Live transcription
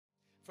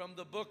From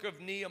the book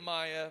of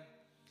Nehemiah,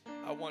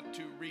 I want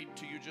to read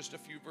to you just a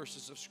few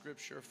verses of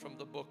scripture from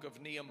the book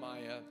of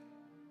Nehemiah.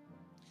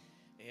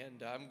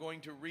 And I'm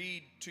going to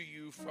read to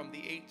you from the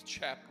 8th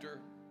chapter.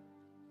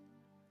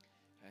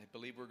 I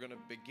believe we're going to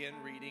begin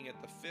reading at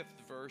the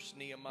 5th verse,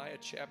 Nehemiah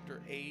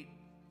chapter 8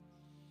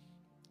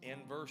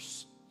 and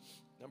verse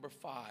number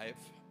 5.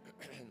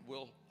 And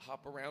we'll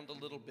hop around a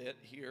little bit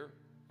here.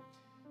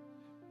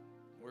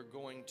 We're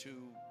going to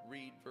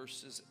read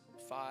verses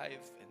 5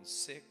 and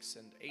 6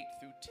 and 8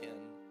 through 10.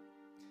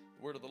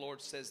 The word of the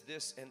Lord says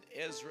this: "And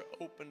Ezra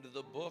opened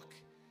the book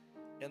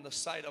in the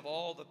sight of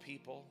all the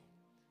people,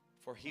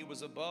 for he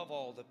was above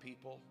all the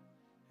people.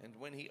 And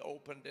when he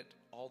opened it,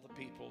 all the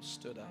people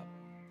stood up.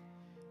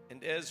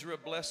 And Ezra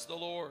blessed the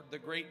Lord, the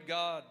great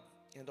God.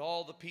 And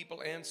all the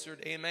people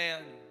answered,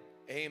 Amen,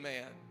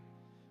 Amen,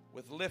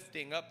 with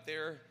lifting up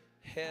their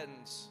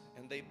hands.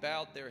 And they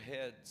bowed their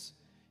heads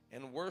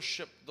and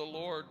worshiped the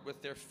Lord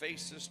with their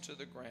faces to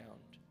the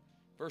ground."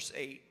 Verse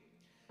 8,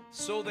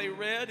 "So they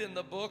read in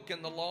the book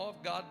and the law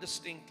of God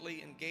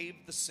distinctly, and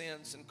gave the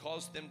sense and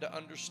caused them to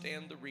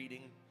understand the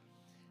reading.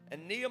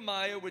 And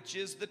Nehemiah, which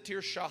is the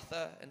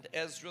Tirshatha, and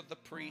Ezra the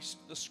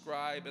priest, the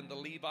scribe, and the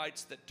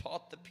Levites that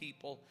taught the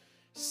people,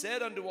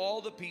 said unto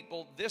all the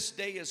people, This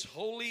day is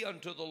holy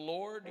unto the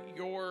Lord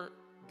your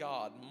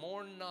God.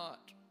 Mourn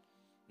not,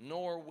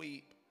 nor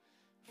weep.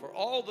 For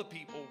all the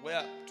people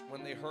wept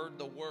when they heard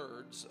the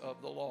words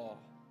of the law.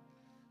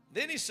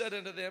 Then he said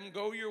unto them,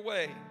 Go your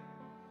way,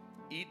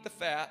 eat the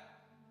fat,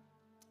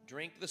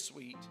 drink the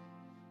sweet,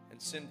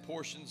 and send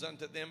portions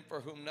unto them for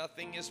whom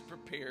nothing is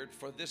prepared.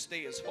 For this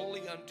day is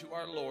holy unto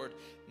our Lord.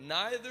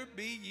 Neither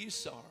be ye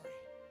sorry,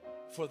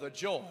 for the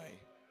joy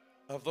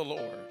of the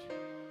Lord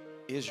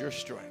is your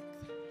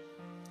strength."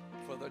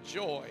 For the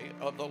joy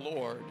of the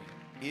Lord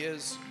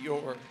is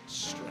your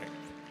strength.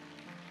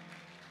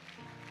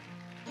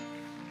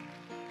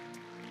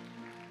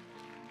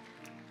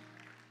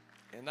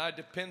 And I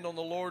depend on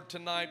the Lord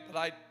tonight, but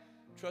I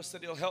trust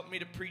that He'll help me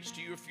to preach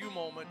to you a few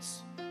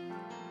moments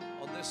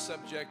on this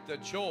subject: the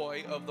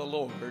joy of the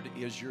Lord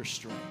is your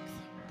strength.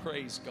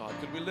 Praise God.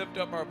 Could we lift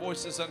up our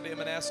voices unto Him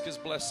and ask His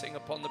blessing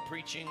upon the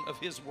preaching of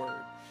His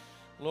word?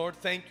 Lord,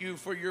 thank you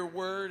for your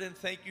word, and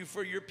thank you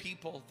for your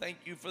people.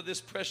 Thank you for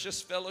this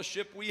precious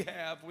fellowship we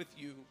have with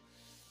you.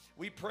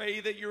 We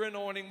pray that your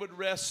anointing would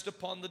rest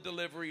upon the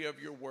delivery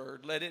of your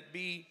word. Let it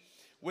be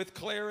with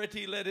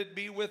clarity. Let it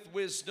be with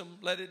wisdom.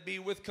 Let it be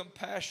with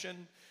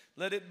compassion.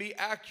 Let it be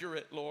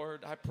accurate,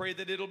 Lord. I pray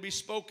that it'll be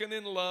spoken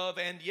in love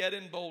and yet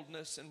in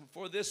boldness. And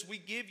for this we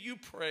give you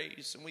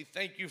praise, and we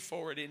thank you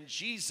for it. In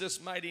Jesus'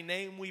 mighty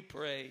name we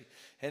pray.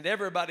 And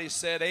everybody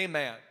said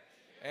amen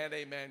and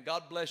amen.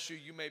 God bless you.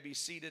 You may be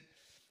seated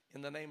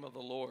in the name of the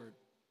Lord.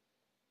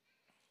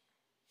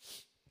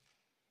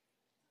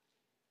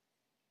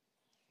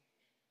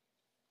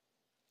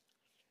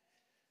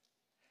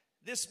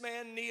 This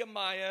man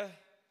Nehemiah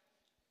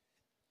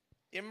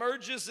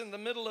emerges in the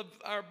middle of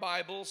our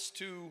Bibles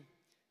to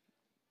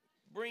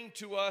bring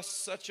to us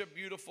such a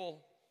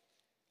beautiful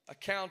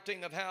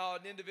accounting of how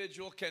an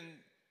individual can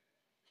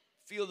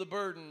feel the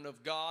burden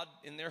of God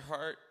in their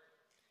heart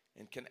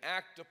and can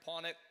act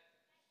upon it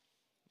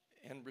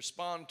and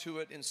respond to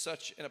it in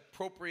such an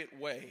appropriate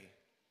way.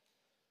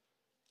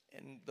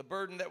 And the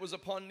burden that was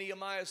upon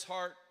Nehemiah's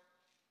heart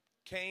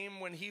came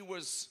when he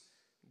was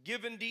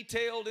given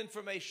detailed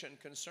information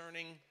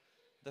concerning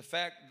the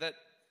fact that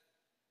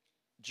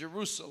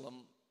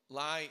Jerusalem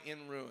lie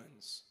in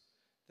ruins,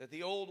 that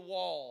the old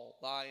wall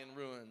lie in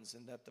ruins,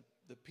 and that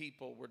the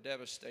people were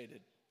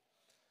devastated.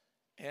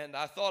 And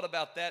I thought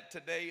about that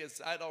today,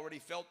 as I'd already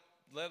felt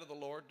led of the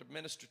Lord to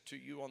minister to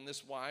you on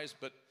this wise,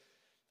 but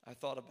I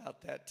thought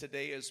about that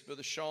today as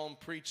Brother Sean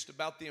preached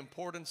about the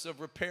importance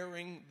of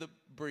repairing the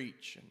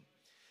breach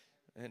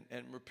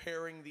and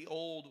repairing the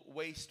old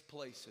waste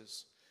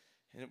places.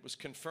 And it was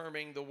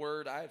confirming the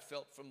word I had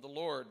felt from the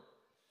Lord.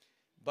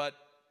 But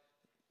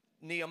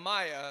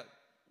Nehemiah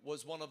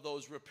was one of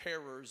those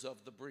repairers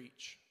of the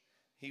breach.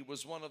 He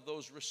was one of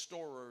those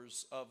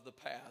restorers of the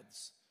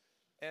paths.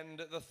 And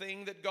the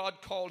thing that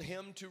God called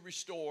him to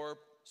restore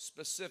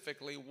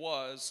specifically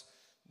was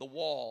the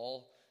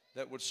wall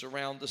that would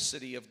surround the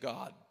city of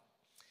God.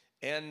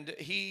 And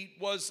he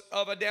was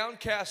of a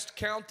downcast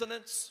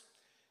countenance.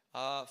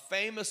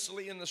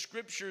 Famously in the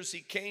scriptures, he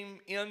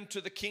came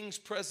into the king's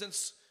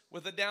presence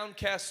with a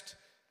downcast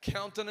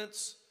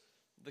countenance.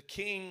 The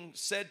king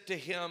said to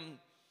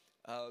him,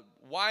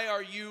 why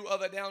are you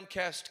of a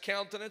downcast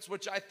countenance?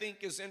 Which I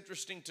think is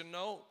interesting to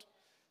note,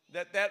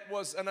 that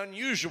was an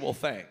unusual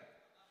thing.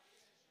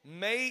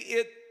 May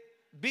it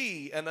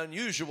be an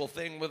unusual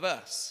thing with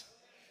us.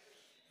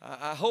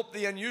 I hope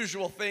the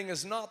unusual thing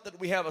is not that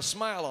we have a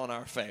smile on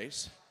our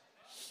face.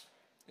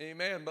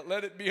 Amen. But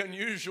let it be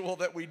unusual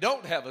that we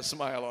don't have a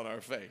smile on our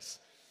face.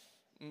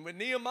 And when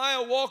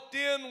Nehemiah walked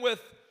in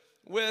with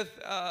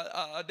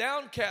a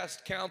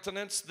downcast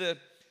countenance,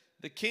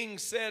 the king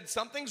said,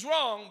 something's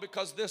wrong,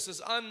 because this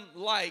is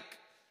unlike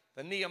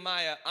the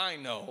Nehemiah I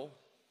know.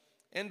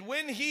 And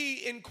when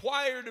he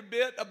inquired a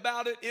bit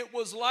about it, it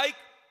was like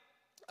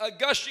a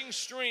gushing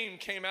stream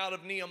came out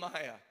of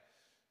Nehemiah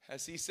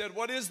as he said,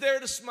 what is there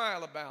to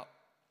smile about?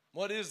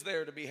 What is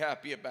there to be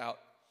happy about?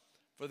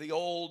 For the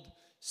old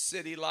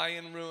city lie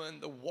in ruin,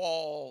 the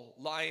wall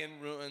lie in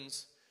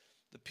ruins.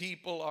 The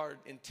people are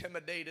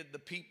intimidated. The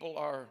people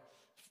are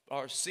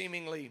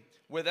seemingly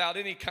without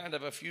any kind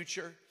of a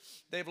future.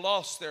 They've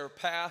lost their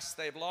past.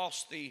 They've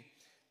lost the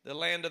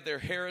land of their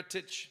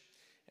heritage.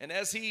 And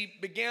as he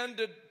began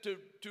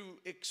to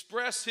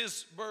express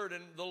his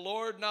burden, the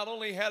Lord not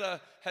only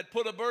had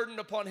put a burden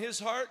upon his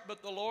heart,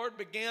 but the Lord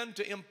began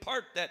to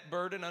impart that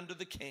burden unto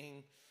the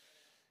king.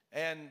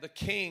 And the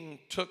king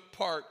took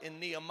part in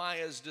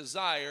Nehemiah's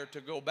desire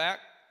to go back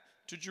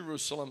to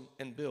Jerusalem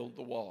and build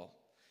the wall.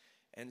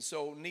 And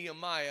so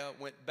Nehemiah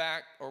went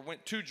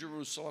to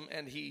Jerusalem,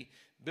 and he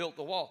built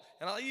the wall.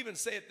 And I'll even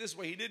say it this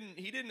way,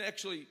 he didn't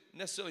actually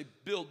necessarily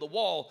build the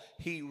wall,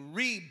 he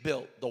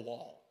rebuilt the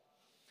wall.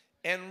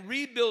 And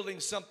rebuilding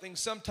something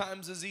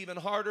sometimes is even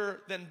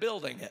harder than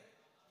building it.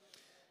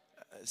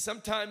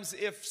 Sometimes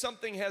if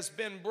something has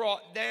been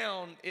brought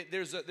down,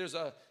 there's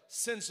a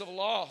sense of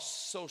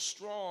loss so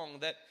strong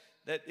that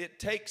it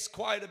takes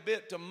quite a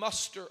bit to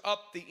muster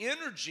up the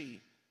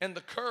energy and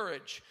the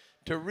courage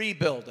to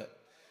rebuild it.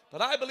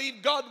 But I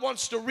believe God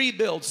wants to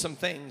rebuild some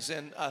things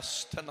in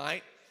us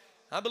tonight.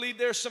 I believe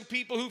there's some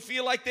people who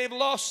feel like they've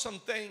lost some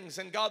things,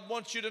 and God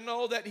wants you to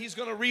know that He's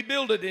going to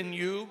rebuild it in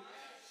you.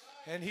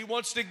 And He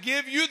wants to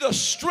give you the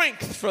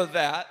strength for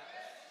that.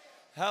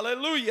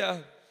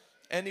 Hallelujah.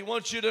 And He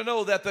wants you to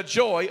know that the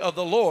joy of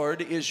the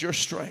Lord is your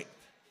strength.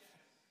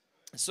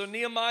 So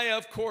Nehemiah,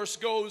 of course,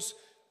 goes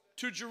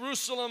to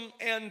Jerusalem,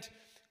 and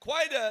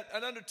quite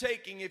an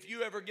undertaking if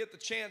you ever get the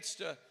chance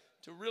to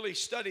really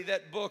study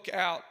that book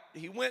out.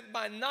 He went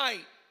by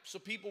night so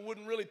people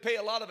wouldn't really pay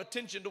a lot of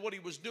attention to what he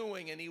was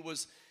doing, and he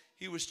was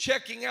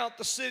checking out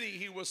the city.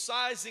 He was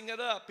sizing it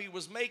up. He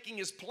was making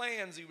his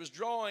plans. He was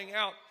drawing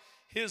out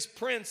his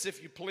prints,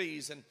 if you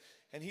please,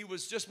 and he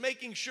was just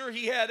making sure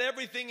he had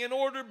everything in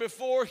order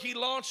before he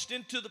launched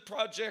into the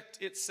project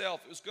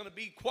itself. It was going to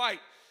be quite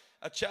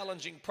a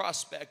challenging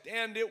prospect,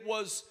 and it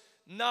was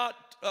not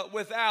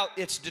without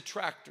its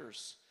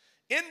detractors.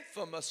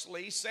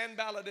 Infamously,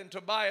 Sanballat and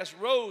Tobias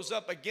rose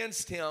up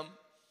against him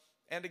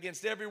and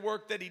against every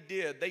work that he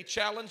did. They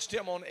challenged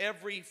him on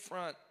every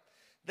front.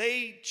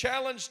 They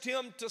challenged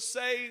him to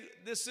say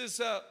this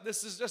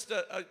is just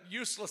a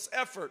useless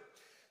effort.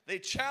 They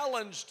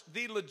challenged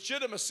the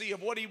legitimacy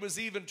of what he was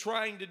even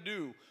trying to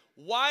do.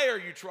 Why are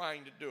you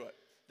trying to do it?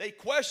 They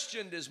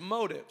questioned his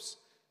motives.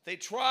 They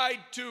tried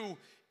to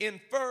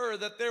infer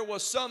that there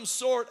was some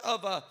sort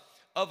of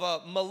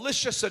a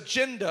malicious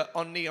agenda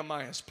on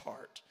Nehemiah's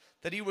part,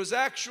 that he was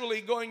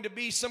actually going to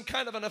be some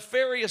kind of a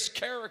nefarious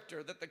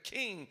character that the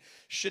king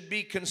should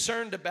be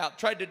concerned about,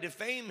 tried to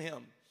defame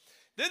him.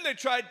 Then they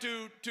tried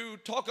to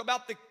talk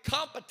about the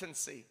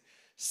competency,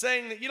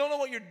 saying that you don't know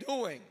what you're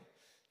doing.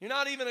 You're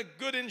not even a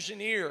good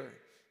engineer.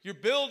 Your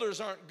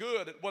builders aren't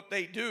good at what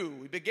they do.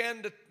 We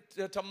began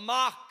to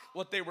mock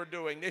what they were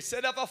doing. They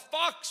said if a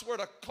fox were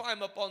to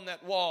climb up on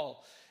that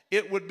wall,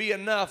 it would be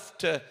enough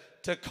to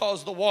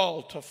cause the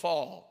wall to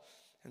fall.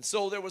 And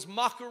so there was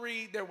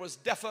mockery, there was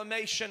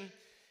defamation,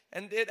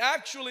 and it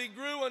actually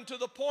grew unto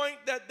the point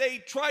that they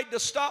tried to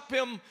stop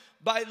him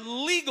by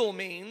legal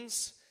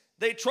means.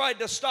 They tried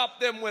to stop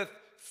them with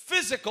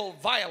physical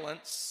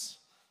violence,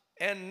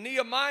 and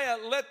Nehemiah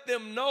let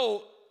them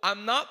know,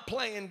 I'm not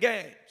playing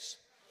games.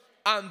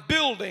 I'm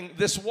building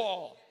this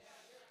wall.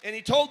 And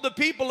he told the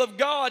people of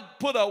God,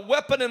 put a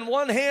weapon in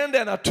one hand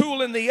and a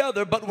tool in the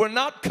other, but we're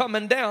not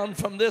coming down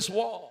from this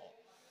wall.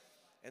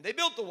 And they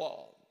built the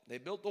wall. They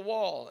built the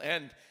wall.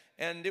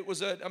 And it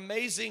was an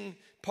amazing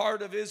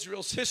part of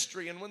Israel's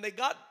history. And when they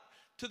got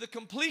to the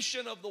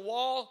completion of the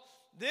wall,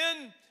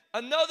 then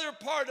another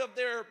part of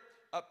their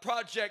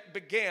project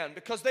began,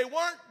 because they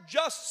weren't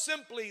just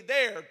simply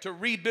there to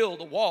rebuild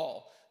a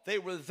wall. They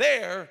were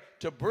there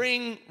to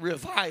bring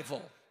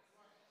revival.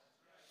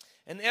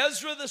 And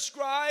Ezra the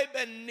scribe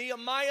and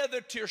Nehemiah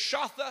the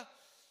Tirshatha,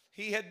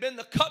 he had been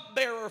the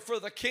cupbearer for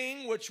the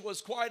king, which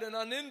was quite an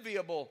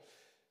unenviable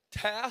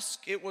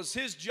task. It was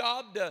his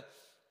job to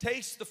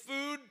taste the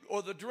food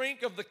or the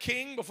drink of the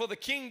king before the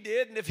king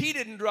did. And if he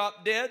didn't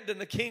drop dead, then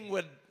the king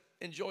would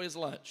enjoy his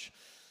lunch.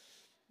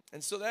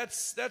 And so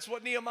that's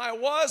what Nehemiah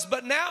was.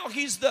 But now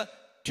he's the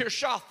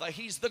Tirshatha.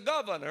 He's the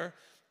governor.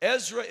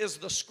 Ezra is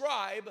the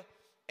scribe.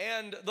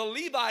 And the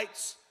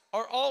Levites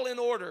are all in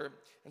order.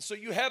 And so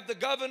you have the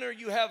governor,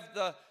 you have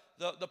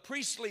the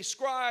priestly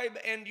scribe,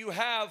 and you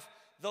have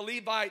the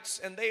Levites,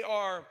 and they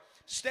are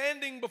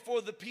standing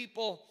before the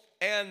people,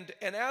 and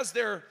as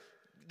they're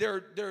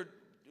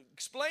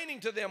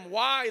explaining to them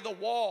why the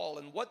wall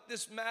and what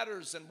this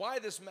matters and why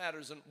this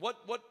matters and what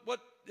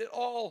it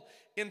all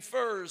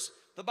infers,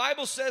 the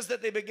Bible says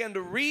that they began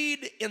to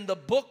read in the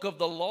book of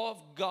the law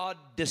of God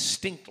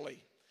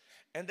distinctly.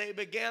 And they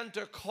began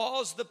to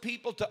cause the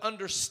people to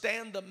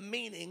understand the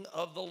meaning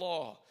of the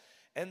law.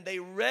 And they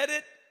read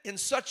it in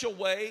such a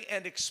way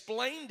and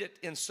explained it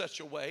in such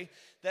a way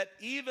that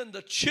even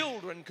the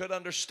children could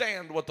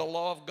understand what the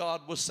law of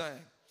God was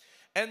saying.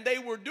 And they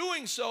were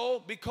doing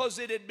so because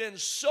it had been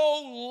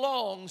so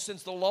long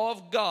since the law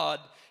of God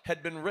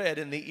had been read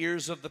in the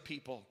ears of the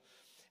people.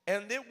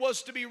 And it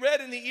was to be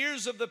read in the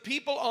ears of the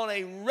people on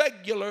a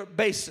regular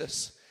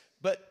basis.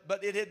 But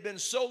it had been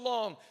so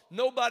long,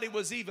 nobody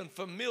was even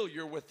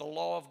familiar with the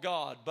law of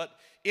God. But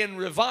in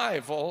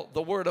revival,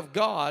 the word of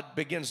God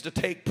begins to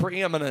take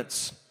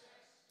preeminence.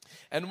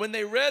 And when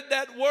they read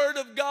that word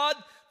of God,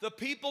 the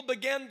people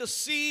began to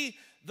see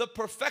the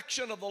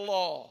perfection of the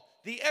law,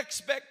 the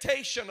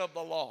expectation of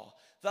the law,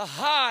 the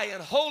high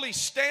and holy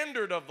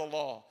standard of the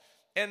law.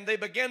 And they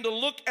began to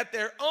look at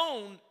their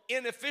own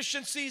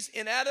inefficiencies,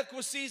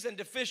 inadequacies, and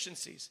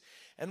deficiencies.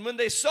 And when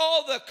they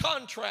saw the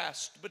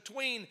contrast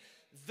between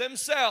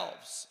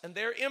themselves and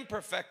their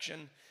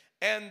imperfection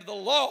and the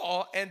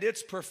law and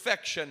its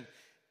perfection,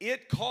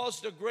 it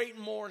caused a great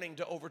mourning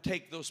to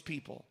overtake those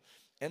people.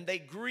 And they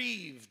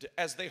grieved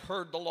as they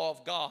heard the law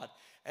of God.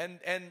 And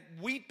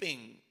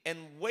weeping and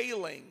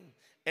wailing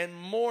and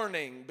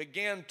mourning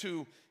began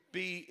to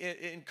be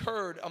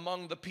incurred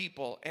among the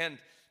people. And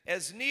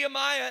as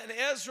Nehemiah and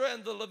Ezra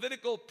and the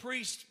Levitical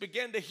priests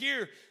began to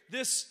hear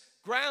this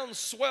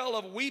groundswell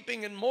of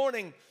weeping and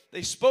mourning,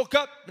 they spoke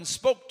up and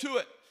spoke to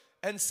it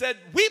and said,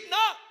 "Weep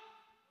not,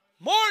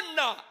 mourn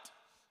not.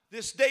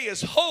 This day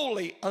is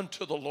holy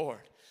unto the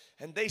Lord."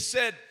 And they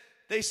said,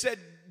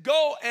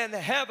 "Go and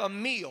have a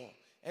meal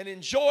and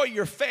enjoy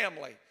your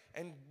family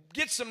and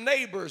get some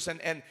neighbors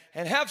and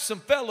have some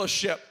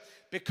fellowship,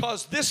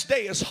 because this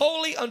day is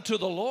holy unto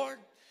the Lord,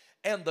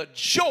 and the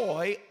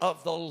joy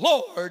of the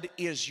Lord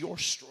is your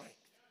strength."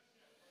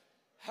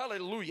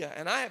 Hallelujah.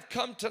 And I have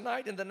come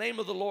tonight in the name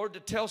of the Lord to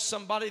tell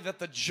somebody that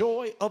the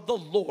joy of the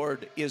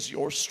Lord is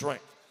your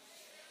strength.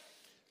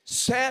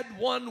 Sad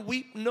one,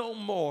 weep no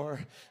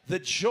more. The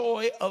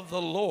joy of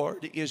the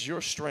Lord is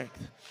your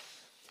strength.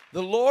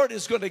 The Lord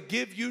is going to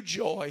give you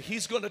joy.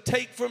 He's going to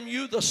take from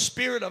you the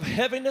spirit of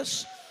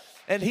heaviness,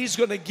 and He's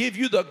going to give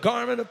you the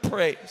garment of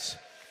praise.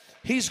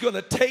 He's going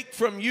to take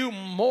from you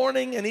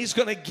mourning, and He's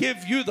going to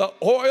give you the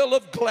oil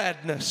of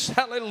gladness.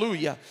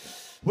 Hallelujah.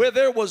 Where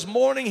there was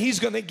mourning, He's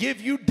going to give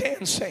you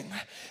dancing.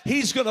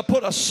 He's going to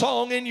put a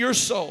song in your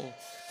soul.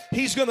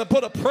 He's going to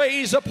put a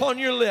praise upon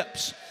your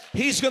lips.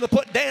 He's going to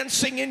put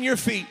dancing in your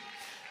feet.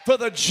 For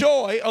the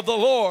joy of the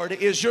Lord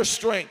is your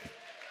strength.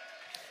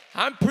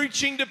 I'm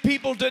preaching to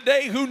people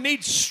today who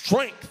need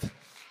strength.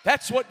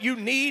 That's what you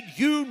need.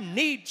 You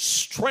need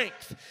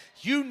strength.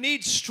 You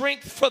need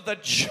strength for the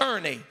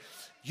journey.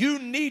 You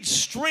need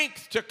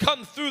strength to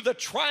come through the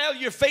trial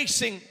you're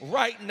facing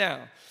right now.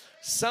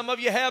 Some of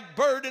you have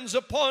burdens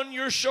upon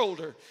your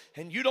shoulder,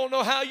 and you don't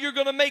know how you're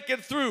going to make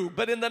it through.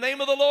 But in the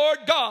name of the Lord,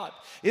 God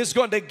is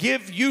going to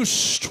give you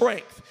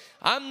strength.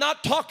 I'm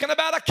not talking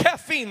about a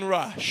caffeine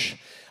rush.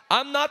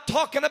 I'm not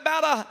talking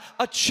about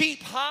a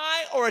cheap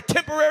high or a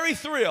temporary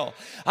thrill.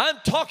 I'm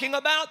talking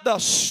about the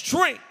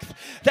strength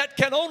that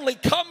can only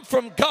come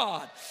from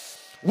God.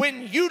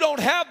 When you don't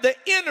have the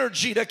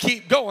energy to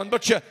keep going,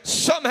 but you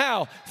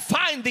somehow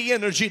find the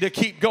energy to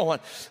keep going.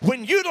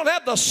 When you don't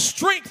have the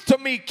strength to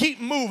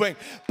keep moving,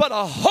 but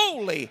a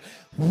holy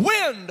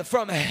wind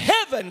from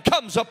heaven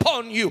comes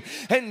upon you,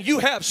 and you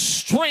have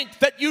strength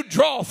that you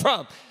draw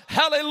from.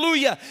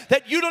 Hallelujah.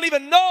 That you don't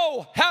even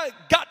know how it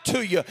got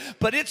to you,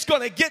 but it's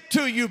going to get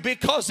to you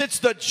because it's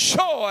the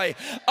joy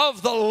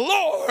of the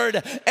Lord,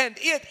 and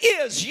it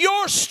is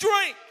your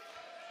strength.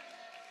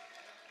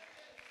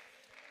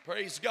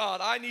 Praise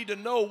God. I need to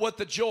know what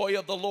the joy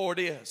of the Lord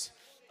is.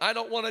 I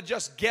don't want to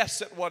just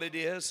guess at what it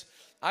is.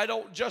 I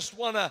don't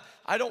want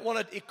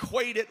to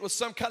equate it with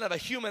some kind of a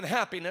human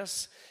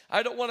happiness.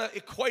 I don't want to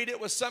equate it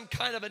with some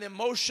kind of an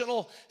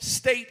emotional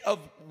state of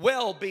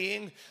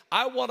well-being.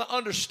 I want to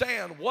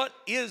understand what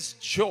is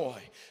joy,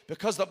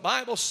 because the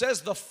Bible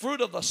says the fruit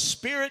of the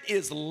Spirit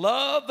is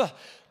love,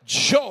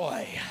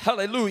 joy,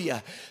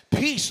 hallelujah,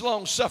 peace,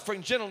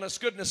 long-suffering, gentleness,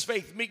 goodness,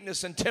 faith,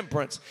 meekness, and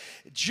temperance.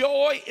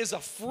 Joy is a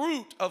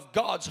fruit of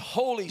God's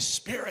Holy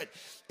Spirit.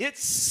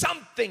 It's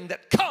something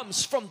that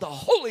comes from the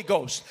Holy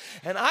Ghost,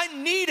 and I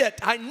need it.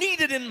 I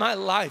need it in my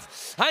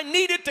life. I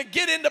need it to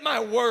get into my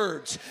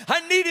words.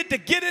 I need it to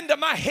get into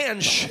my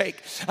handshake.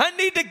 I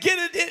need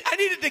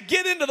it to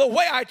get into the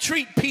way I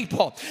treat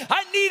people.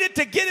 I need it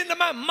to get into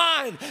my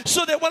mind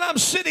so that when I'm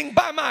sitting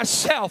by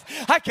myself,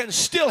 I can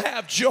still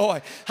have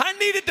joy. I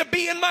need it to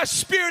be in my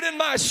spirit and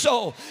my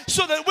soul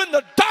so that when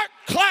the dark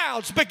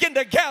clouds begin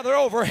to gather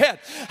overhead,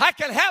 I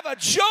can have a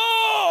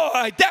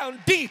joy down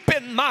deep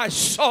in my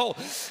soul.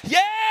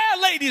 Yeah,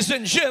 ladies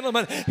and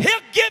gentlemen, He'll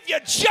give you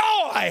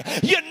joy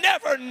you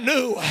never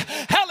knew.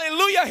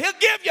 Hallelujah. He'll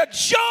give you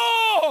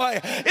joy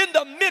in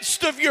the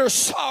midst of your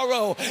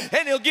sorrow,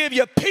 and He'll give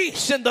you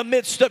peace in the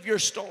midst of your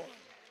storm.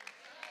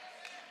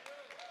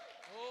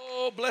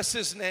 Oh, bless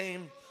His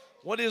name.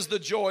 What is the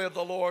joy of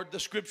the Lord? The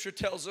scripture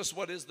tells us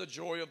what is the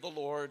joy of the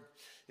Lord.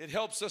 It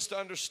helps us to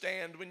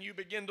understand when you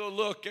begin to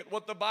look at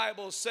what the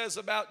Bible says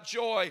about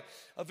joy.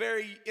 A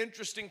very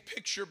interesting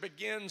picture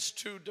begins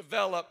to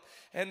develop,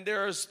 and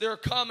there are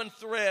common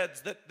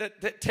threads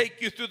that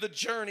take you through the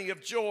journey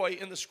of joy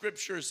in the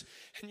scriptures,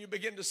 and you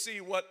begin to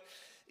see what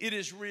it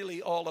is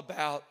really all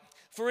about.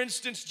 For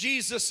instance,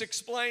 Jesus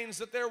explains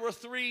that there were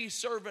 3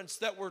 servants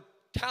that were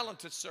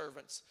talented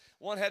servants.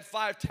 One had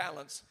 5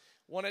 talents,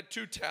 one had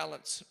 2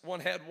 talents, one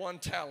had 1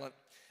 talent.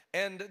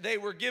 And they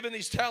were given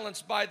these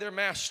talents by their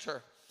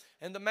master.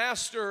 And the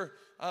master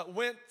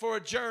went for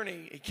a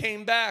journey. He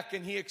came back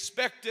and he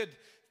expected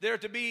there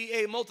to be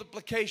a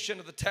multiplication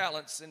of the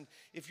talents. And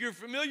if you're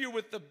familiar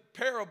with the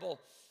parable,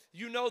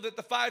 you know that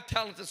the 5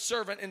 talented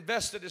servant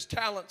invested his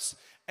talents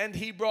and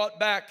he brought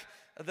back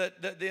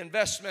the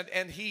investment,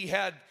 and he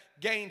had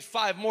gained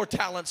 5 more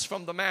talents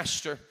from the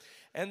master.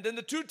 And then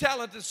the 2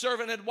 talented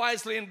servant had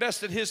wisely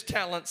invested his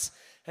talents,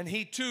 and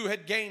he too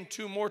had gained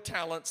 2 more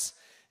talents.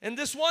 And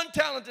this 1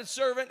 talented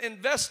servant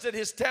invested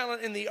his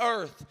talent in the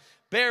earth,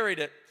 buried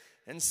it,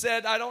 and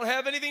said, I don't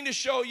have anything to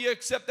show you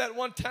except that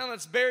 1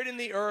 talent's buried in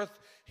the earth.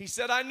 He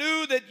said, I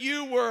knew that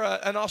you were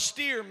an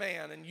austere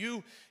man, and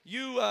you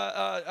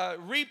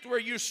reaped where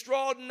you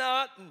strawed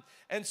not.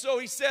 And so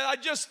he said, I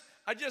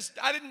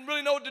didn't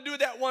really know what to do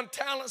with that 1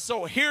 talent,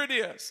 so here it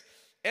is.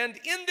 And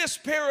in this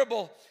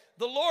parable,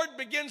 the Lord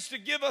begins to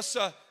give us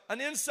an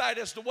insight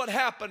as to what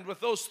happened with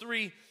those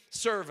 3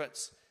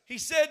 servants. He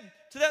said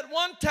to that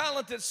 1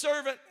 talented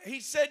servant, he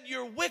said,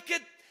 you're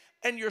wicked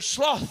and you're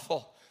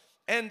slothful.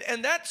 And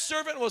that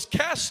servant was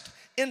cast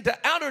into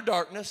outer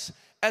darkness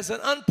as an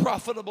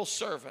unprofitable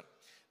servant.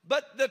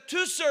 But the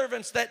 2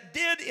 servants that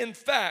did, in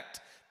fact,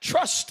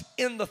 trust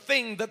in the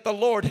thing that the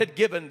Lord had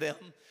given them,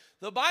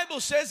 the Bible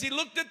says he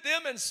looked at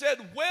them and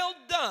said, well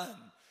done,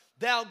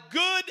 thou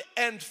good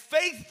and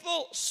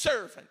faithful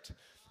servant.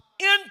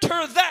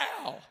 Enter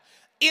thou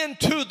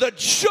into the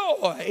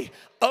joy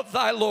of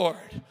thy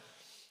Lord.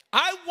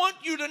 I want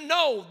you to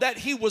know that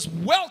he was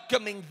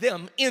welcoming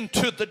them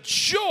into the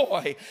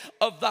joy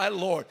of thy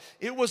Lord.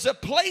 It was a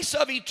place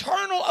of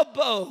eternal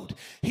abode.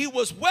 He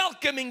was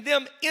welcoming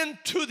them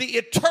into the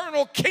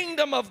eternal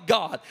kingdom of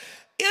God.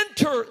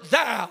 Enter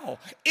thou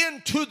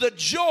into the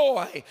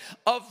joy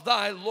of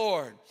thy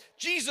Lord.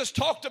 Jesus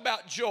talked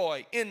about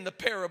joy in the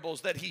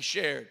parables that he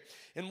shared.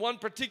 In one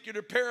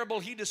particular parable,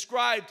 he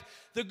described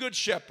the good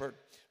shepherd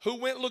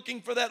who went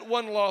looking for that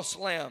 1 lost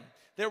lamb.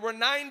 There were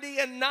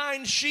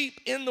 99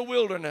 sheep in the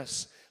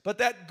wilderness, but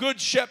that good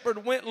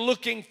shepherd went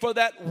looking for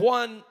that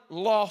 1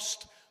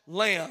 lost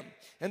lamb.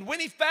 And when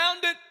he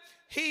found it,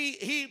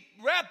 he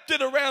wrapped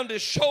it around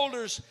his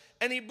shoulders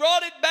and he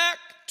brought it back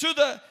to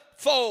the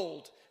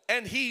fold.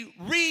 And he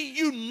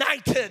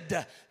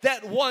reunited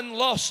that 1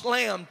 lost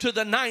lamb to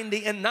the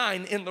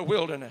 99 in the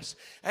wilderness.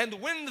 And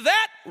when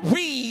that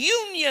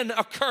reunion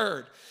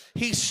occurred,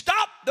 he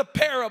stopped the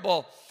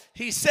parable.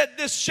 He said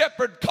this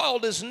shepherd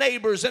called his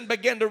neighbors and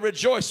began to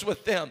rejoice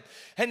with them.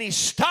 And he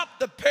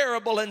stopped the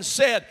parable and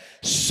said,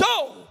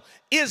 so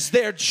is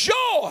there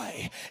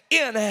joy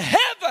in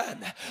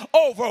heaven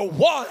over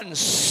 1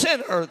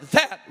 sinner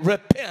that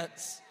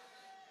repents.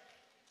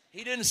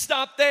 He didn't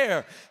stop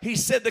there. He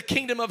said the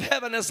kingdom of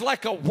heaven is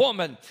like a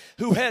woman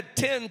who had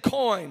 10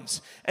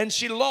 coins and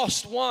she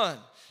lost 1.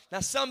 Now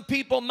some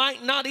people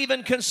might not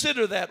even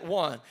consider that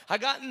 1. I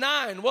got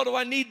 9. What do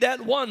I need that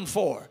 1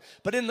 for?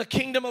 But in the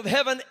kingdom of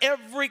heaven,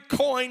 every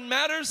coin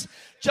matters,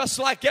 just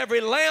like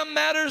every lamb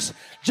matters,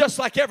 just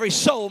like every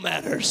soul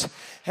matters.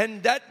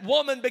 And that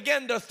woman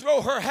began to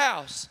throw her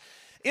house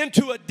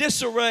into a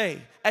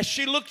disarray as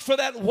she looked for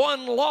that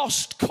 1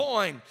 lost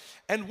coin.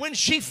 And when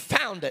she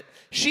found it,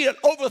 she had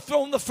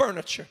overthrown the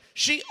furniture.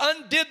 She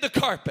undid the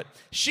carpet.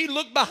 She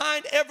looked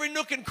behind every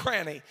nook and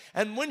cranny.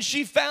 And when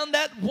she found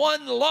that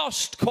 1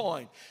 lost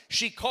coin,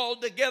 she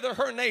called together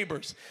her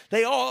neighbors.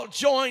 They all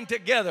joined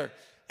together.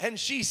 And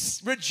she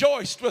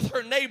rejoiced with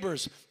her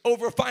neighbors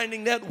over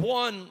finding that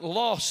 1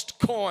 lost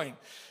coin.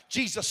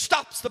 Jesus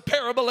stops the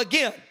parable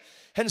again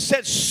and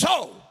said,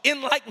 so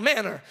in like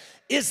manner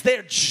is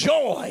there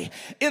joy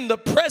in the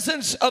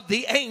presence of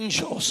the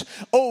angels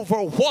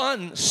over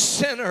 1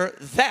 sinner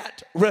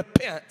that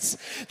repents.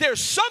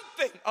 There's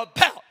something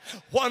about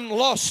 1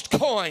 lost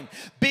coin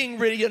being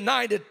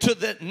reunited to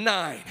the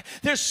 9.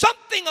 There's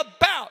something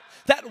about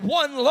that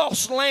 1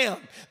 lost lamb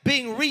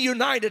being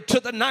reunited to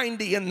the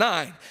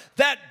 99.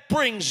 That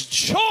brings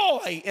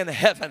joy in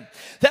heaven.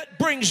 That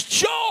brings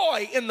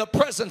joy in the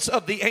presence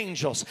of the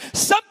angels.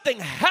 Something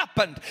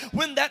happened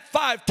when that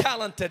 5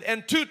 talented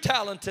and 2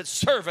 talented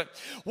servant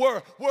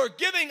were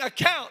giving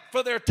account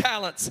for their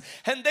talents.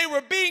 And they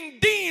were being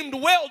deemed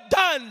well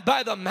done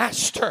by the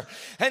master.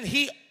 And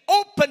he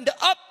opened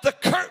up the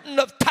curtain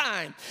of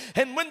time.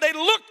 And when they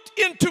looked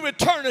into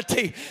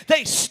eternity,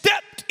 they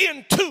stepped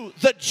into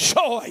the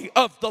joy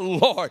of the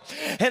Lord.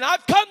 And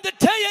I've come to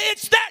tell you,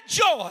 it's that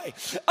joy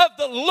of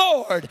the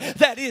Lord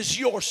that is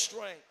your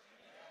strength.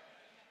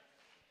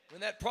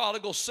 When that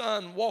prodigal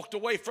son walked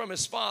away from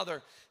his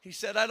father, he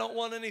said, I don't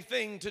want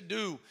anything to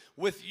do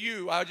with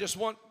you. I just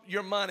want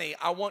your money.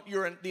 I want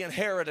the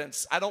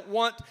inheritance. I don't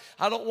want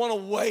to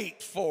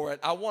wait for it.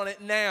 I want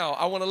it now.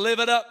 I want to live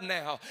it up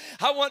now.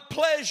 I want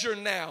pleasure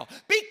now.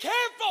 Be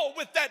careful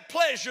with that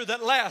pleasure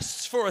that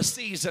lasts for a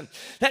season.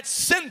 That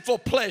sinful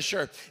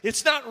pleasure.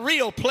 It's not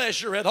real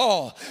pleasure at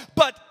all.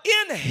 But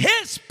in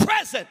his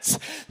presence,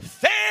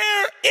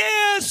 there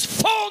is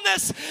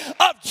fullness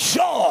of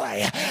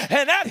joy.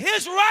 And at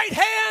his right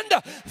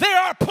hand there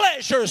are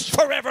pleasures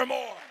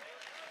forevermore.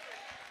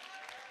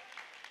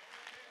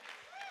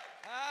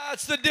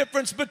 That's the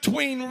difference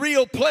between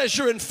real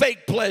pleasure and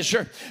fake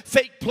pleasure.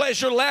 Fake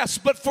pleasure lasts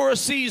but for a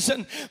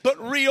season, but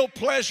real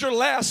pleasure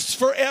lasts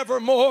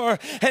forevermore.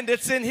 And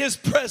it's in his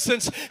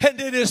presence, and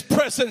in his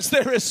presence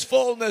there is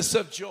fullness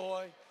of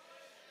joy.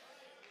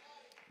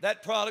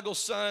 That prodigal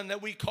son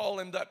that we call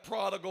him, that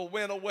prodigal,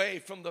 went away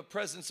from the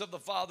presence of the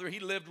Father.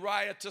 He lived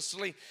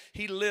riotously.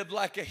 He lived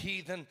like a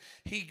heathen.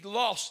 He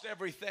lost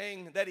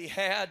everything that he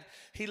had.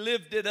 He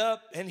lived it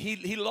up, and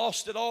he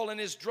lost it all in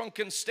his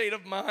drunken state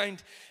of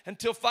mind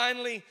until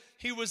finally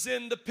he was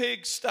in the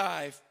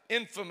pigsty,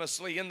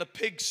 infamously in the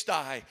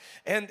pigsty.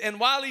 And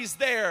while he's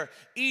there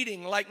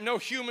eating like no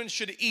human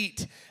should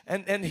eat,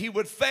 and he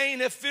would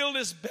fain have filled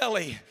his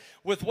belly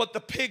with what the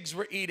pigs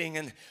were eating.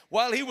 And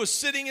while he was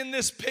sitting in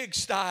this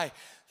pigsty,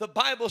 the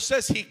Bible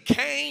says he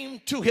came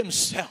to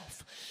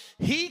himself.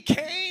 He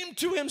came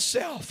to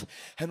himself.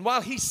 And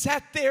while he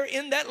sat there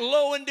in that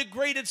low and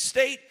degraded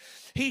state,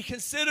 he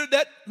considered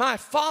that my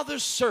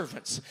Father's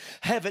servants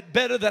have it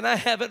better than I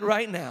have it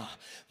right now.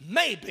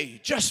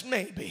 Maybe, just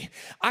maybe,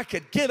 I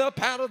could get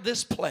up out of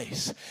this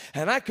place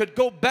and I could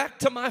go back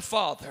to my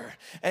Father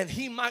and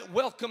he might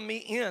welcome me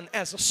in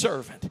as a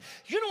servant.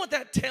 You know what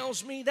that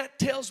tells me? That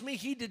tells me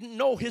he didn't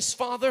know his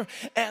Father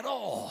at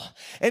all.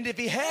 And if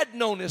he had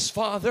known his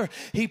Father,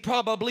 he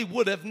probably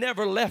would have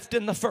never left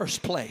in the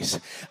first place.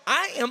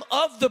 I am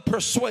of the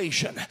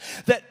persuasion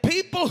that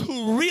people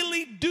who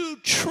really do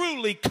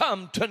truly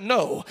come to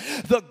know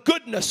the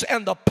goodness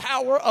and the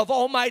power of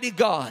Almighty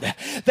God,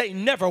 they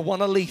never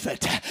want to leave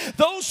it.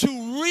 Those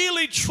who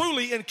really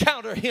truly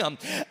encounter him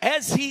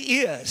as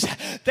he is,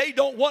 they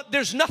don't want,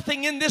 there's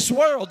nothing in this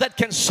world that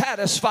can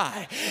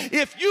satisfy.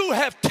 If you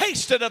have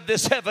tasted of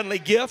this heavenly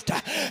gift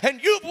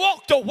and you've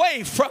walked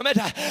away from it,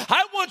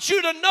 I want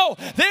you to know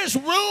there's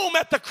room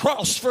at the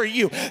cross for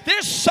you.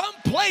 There's some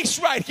place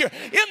right here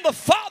in the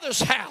Father's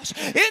house.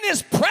 In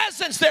his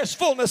presence there's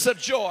fullness of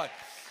joy.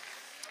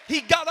 He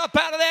got up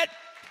out of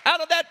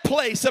that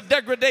place of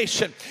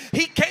degradation.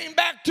 He came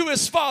back to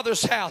his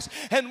Father's house.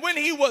 And when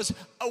he was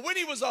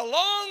a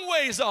long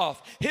ways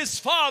off, his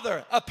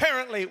Father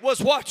apparently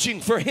was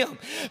watching for him,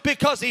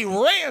 because he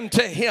ran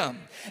to him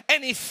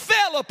and he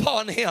fell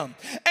upon him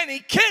and he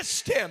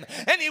kissed him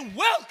and he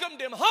welcomed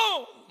him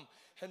home.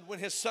 And when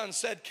his son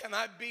said, "Can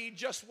I be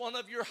just one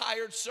of your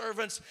hired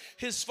servants?"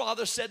 his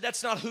father said,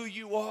 "That's not who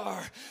you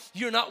are.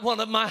 You're not one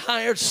of my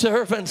hired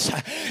servants.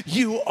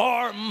 You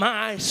are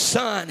my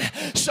son."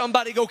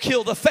 Somebody go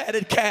kill the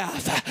fatted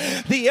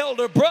calf. The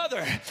elder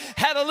brother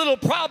had a little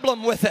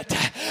problem with it.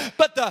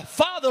 But the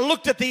father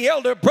looked at the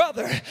elder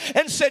brother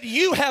and said,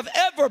 "You have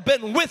ever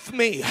been with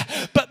me,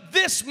 but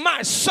this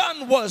my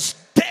son was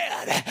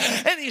dead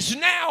and he's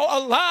now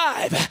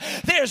alive."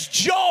 There's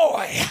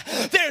joy.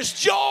 There's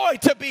joy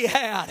to be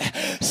had.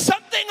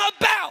 Something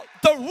about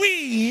the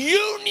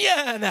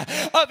reunion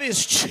of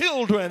his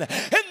children and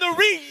the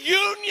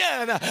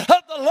reunion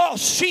of the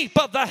lost sheep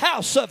of the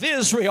house of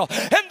Israel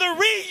and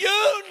the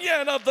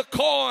reunion of the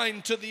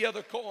coin to the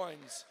other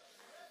coins.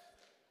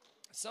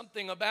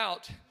 Something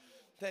about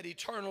that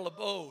eternal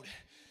abode.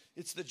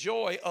 It's the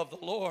joy of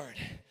the Lord.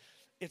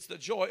 It's the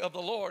joy of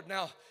the Lord.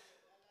 Now,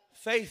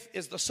 faith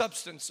is the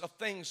substance of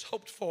things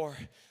hoped for,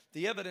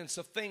 the evidence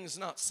of things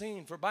not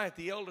seen. For by it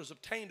the elders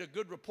obtained a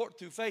good report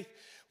through faith.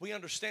 We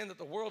understand that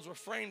the worlds were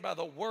framed by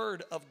the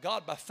word of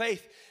God. By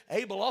faith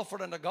Abel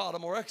offered unto God a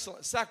more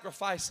excellent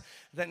sacrifice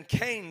than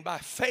Cain. By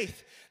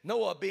faith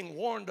Noah, being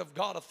warned of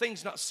God of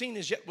things not seen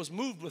as yet, was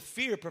moved with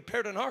fear,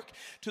 prepared an ark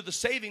to the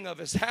saving of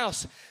his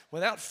house.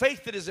 Without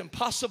faith it is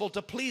impossible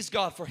to please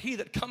God. For he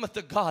that cometh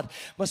to God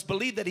must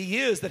believe that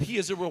he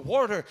is a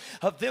rewarder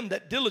of them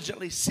that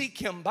diligently seek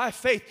him. By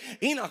faith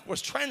Enoch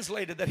was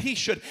translated that he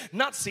should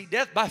not see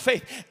death. By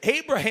faith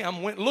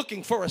Abraham went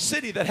looking for a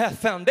city that hath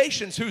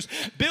foundations, whose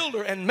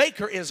builder and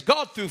maker is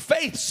God. Through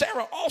faith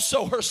Sarah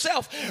also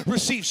herself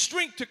received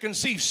strength to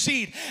conceive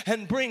seed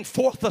and bring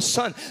forth a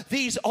son.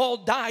 These all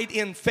died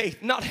in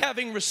faith, not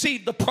having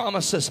received the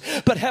promises,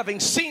 but having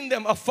seen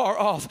them afar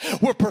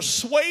off, were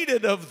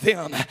persuaded of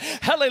them,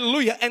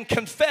 hallelujah, and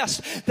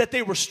confessed that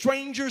they were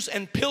strangers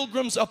and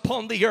pilgrims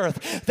upon the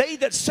earth. They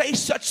that say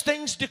such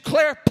things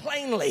declare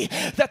plainly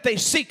that they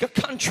seek a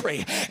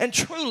country. And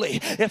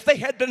truly, if they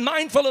had been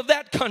mindful of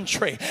that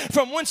country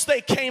from whence they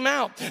came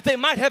out, they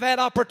might have had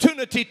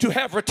opportunity to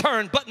have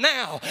returned. But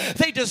now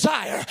they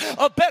desire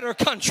a better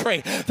country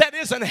that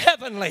isn't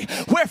heavenly.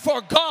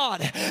 Wherefore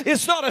God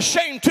is not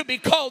ashamed to be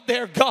called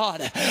their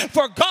God,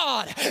 for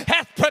God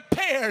hath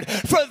prepared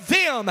for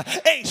them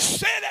a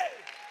city.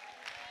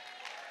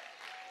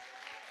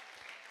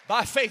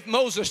 By faith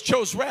Moses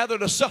chose rather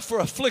to suffer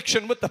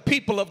affliction with the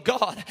people of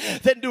God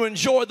than to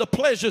enjoy the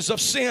pleasures of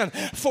sin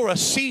for a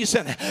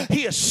season.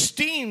 He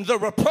esteemed the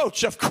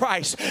reproach of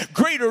Christ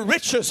greater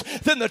riches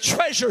than the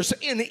treasures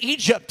in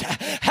Egypt.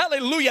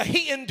 Hallelujah.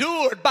 He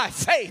endured by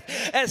faith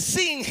as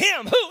seeing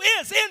him who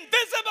is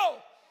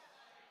invisible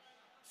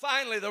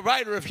Finally, the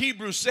writer of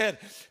Hebrews said,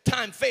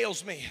 time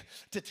fails me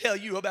to tell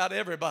you about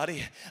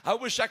everybody. I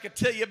wish I could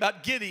tell you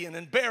about Gideon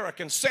and Barak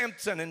and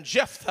Samson and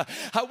Jephthah.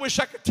 I wish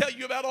I could tell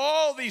you about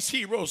all these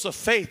heroes of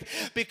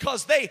faith,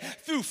 because they,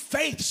 through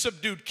faith,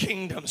 subdued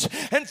kingdoms.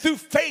 And through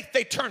faith,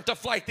 they turned to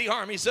flight the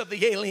armies of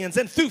the aliens.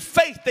 And through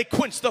faith, they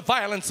quenched the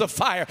violence of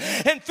fire.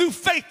 And through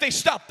faith, they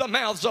stopped the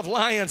mouths of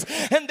lions.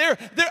 And their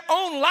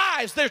own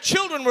lives, their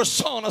children were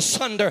sawn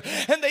asunder.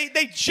 And they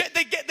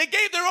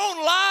gave their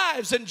own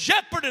lives and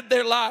jeoparded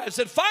their lives.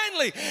 And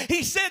finally,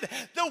 he said,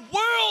 the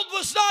world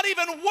was not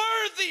even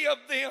worthy of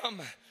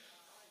them.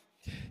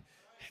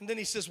 And then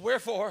he says,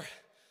 wherefore,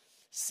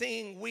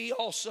 seeing we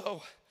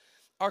also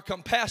are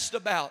compassed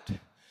about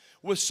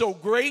with so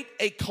great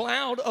a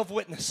cloud of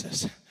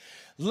witnesses,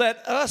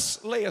 let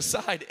us lay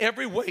aside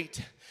every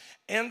weight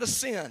and the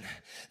sin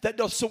that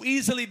doth so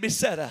easily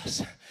beset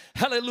us.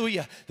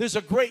 Hallelujah. There's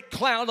a great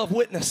cloud of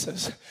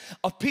witnesses,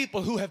 of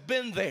people who have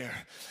been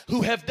there,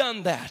 who have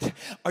done that.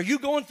 Are you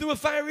going through a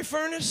fiery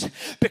furnace?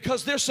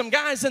 Because there's some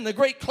guys in the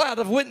great cloud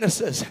of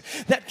witnesses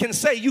that can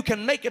say you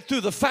can make it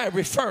through the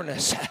fiery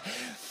furnace.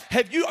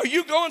 Are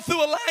you going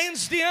through a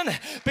lion's den?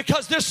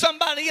 Because there's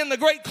somebody in the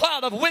great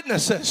cloud of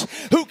witnesses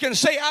who can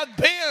say, I've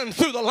been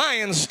through the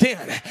lion's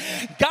den.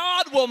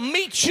 God will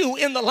meet you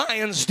in the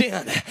lion's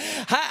den.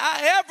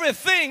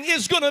 Everything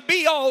is going to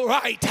be all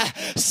right.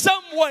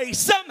 Some way,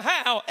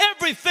 somehow,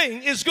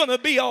 everything is going to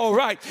be all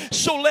right.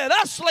 So let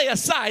us lay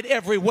aside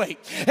every weight,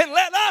 and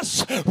let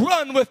us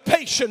run with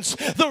patience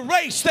the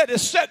race that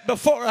is set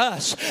before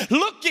us,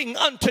 looking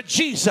unto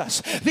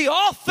Jesus, the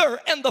author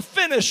and the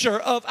finisher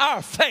of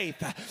our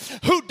faith,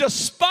 who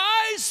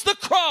despised the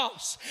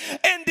cross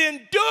and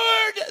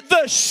endured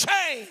the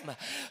shame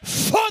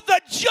for the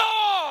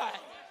joy.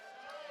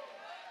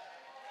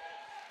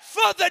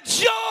 For the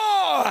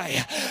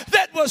joy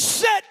that was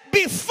set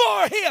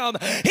before him,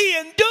 he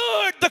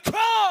endured the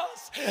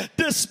cross,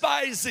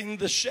 despising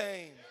the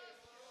shame.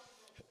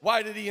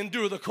 Why did he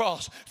endure the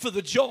cross? For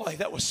the joy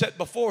that was set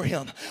before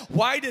him.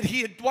 Why did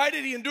he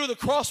endure the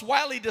cross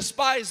while he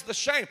despised the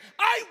shame?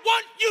 I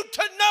want you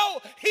to know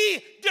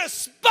he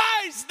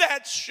despised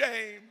that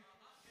shame.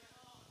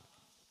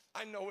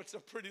 I know it's a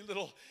pretty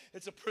little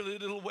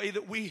way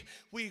that we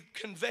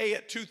convey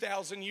it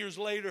 2,000 years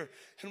later.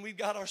 And we've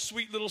got our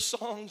sweet little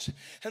songs,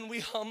 and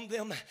we hum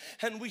them,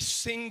 and we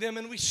sing them,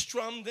 and we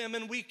strum them,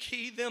 and we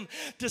key them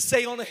to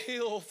say, on a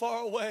hill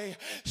far away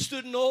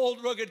stood an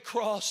old rugged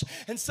cross.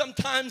 And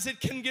sometimes it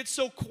can get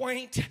so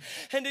quaint,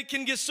 and it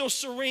can get so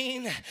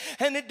serene,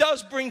 and it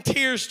does bring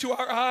tears to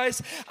our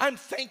eyes. I'm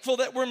thankful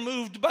that we're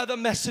moved by the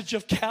message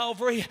of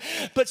Calvary,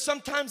 but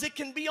sometimes it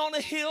can be on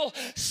a hill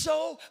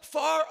so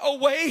far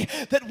away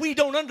that we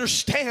don't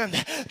understand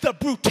the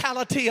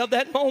brutality of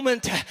that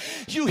moment.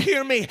 You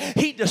hear me?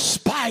 He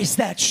despised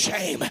that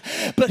shame,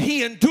 but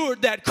he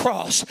endured that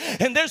cross.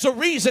 And there's a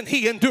reason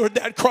he endured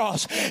that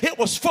cross. It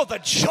was for the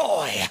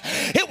joy.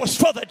 It was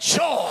for the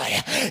joy.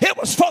 It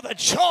was for the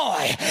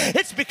joy.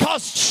 It's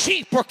because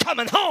sheep were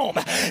coming home.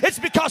 It's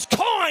because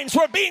coins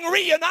were being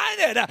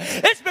reunited.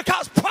 It's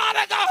because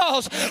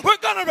prodigals were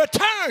going to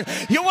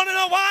return. You want to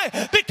know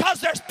why?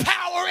 Because there's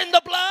power in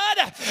the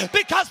blood.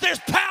 Because there's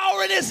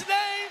power in his name.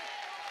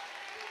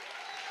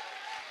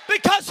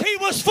 Because he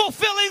was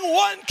fulfilling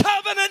one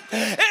covenant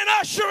and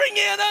ushering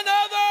in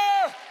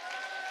another.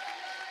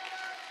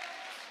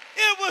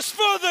 It was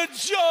for the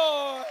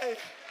joy.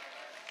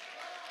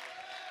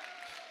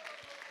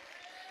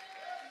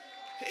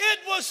 It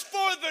was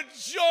for the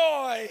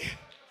joy.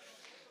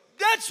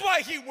 That's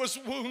why he was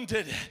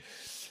wounded.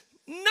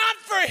 Not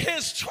for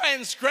his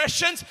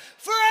transgressions,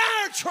 for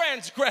our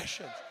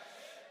transgressions.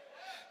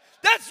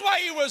 That's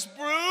why he was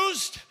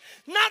bruised.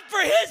 Not for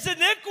his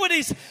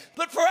iniquities,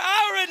 but for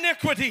our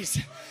iniquities.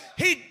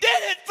 He did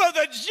it for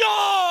the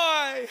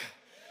joy.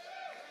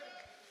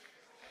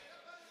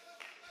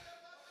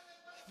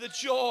 The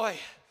joy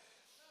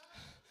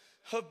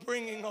of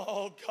bringing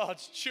all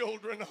God's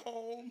children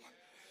home.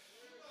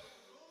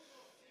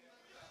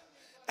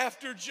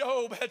 After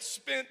Job had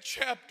spent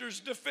chapters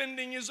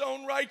defending his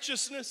own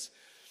righteousness,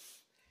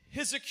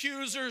 his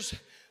accusers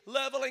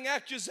leveling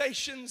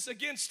accusations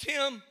against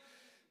him,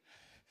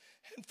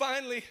 and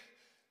finally,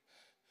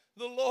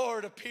 the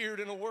Lord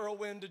appeared in a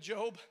whirlwind to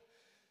Job,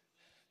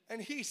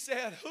 and he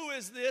said, who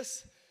is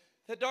this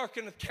that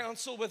darkeneth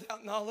counsel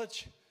without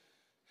knowledge?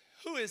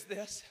 Who is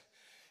this?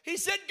 He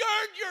said,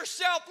 gird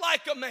yourself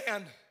like a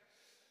man.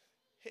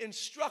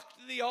 Instruct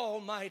the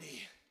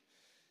Almighty.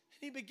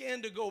 And he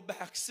began to go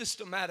back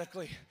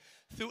systematically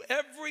through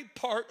every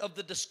part of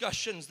the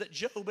discussions that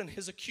Job and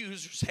his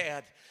accusers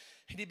had.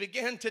 And he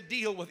began to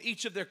deal with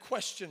each of their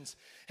questions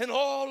and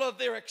all of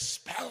their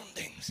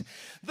expoundings.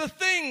 The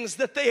things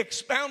that they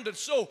expounded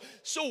so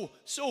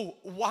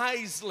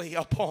wisely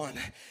upon.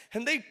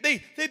 And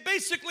they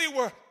basically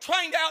were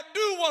trying to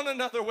outdo one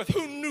another with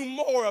who knew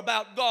more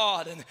about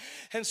God.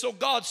 And so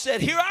God said,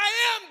 here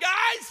I am,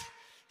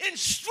 guys.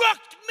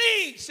 Instruct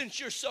me since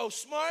you're so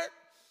smart.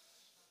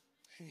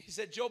 And he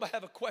said, Job, I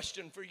have a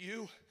question for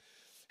you.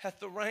 Hath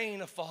the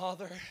rain a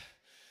father?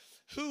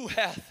 Who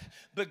hath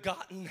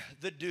begotten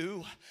the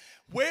dew.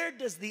 Where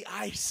does the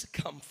ice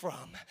come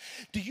from?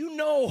 Do you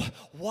know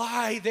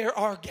why there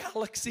are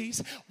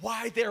galaxies?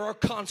 Why there are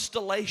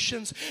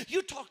constellations?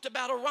 You talked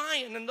about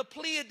Orion and the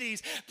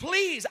Pleiades.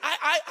 Please,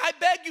 I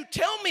beg you,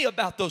 tell me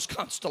about those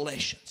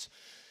constellations.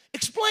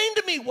 Explain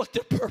to me what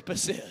their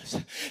purpose is.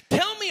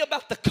 Tell me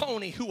about the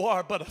coney who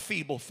are but a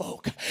feeble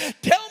folk.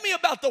 Tell me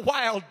about the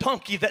wild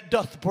donkey that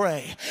doth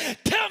bray.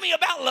 Tell me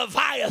about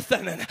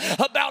Leviathan and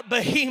about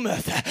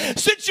Behemoth.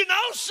 Since you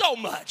know so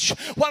much,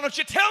 why don't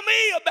you tell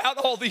me about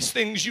all these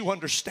things you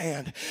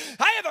understand?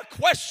 I have a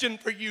question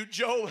for you,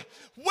 Job.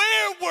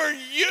 Where were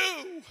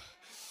you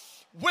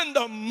when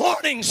the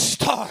morning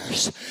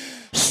stars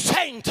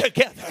sang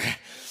together?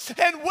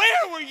 And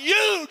where were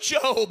you,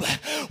 Job,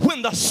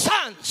 when the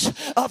sons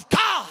of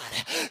God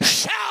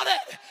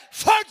shouted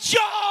for joy?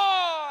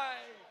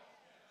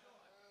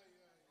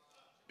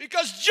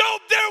 Because,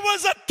 Job, there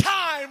was a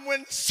time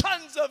when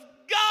sons of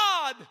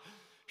God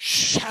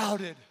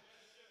shouted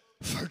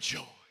for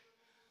joy.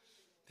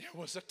 There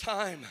was a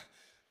time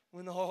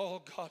when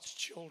all God's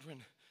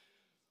children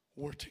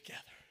were together.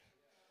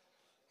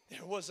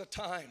 There was a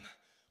time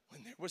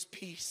when there was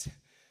peace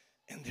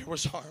and there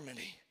was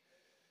harmony.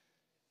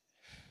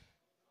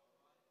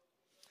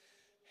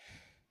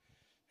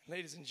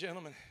 Ladies and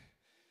gentlemen,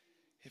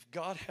 if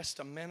God has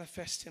to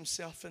manifest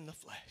himself in the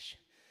flesh,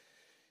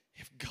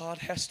 if God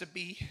has to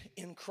be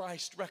in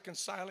Christ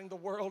reconciling the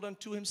world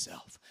unto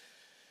himself,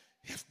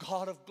 if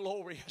God of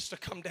glory has to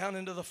come down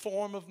into the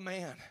form of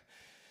man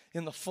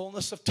in the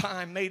fullness of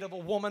time, made of a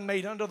woman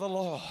made under the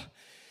law,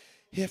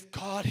 if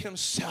God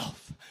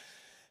himself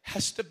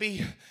has to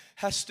be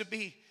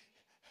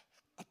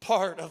a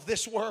part of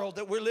this world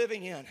that we're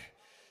living in,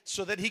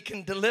 so that he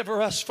can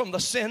deliver us from the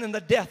sin and the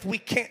death we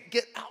can't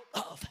get out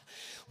of.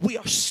 We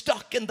are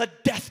stuck in the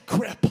death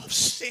grip of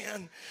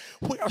sin.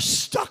 We are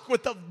stuck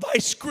with the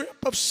vice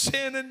grip of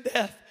sin and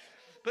death.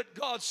 But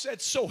God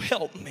said, so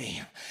help me.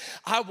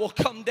 I will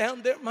come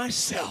down there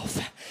myself,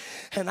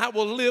 and I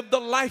will live the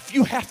life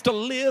you have to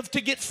live to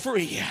get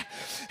free.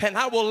 And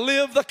I will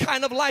live the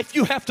kind of life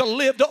you have to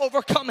live to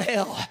overcome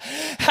hell.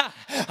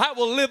 I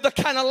will live the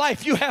kind of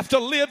life you have to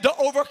live to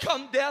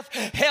overcome death,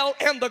 hell,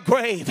 and the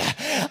grave.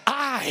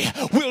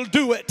 I will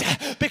do it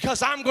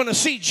because I'm going to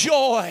see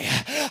joy.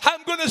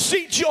 I'm going to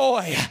see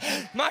joy.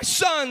 My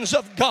sons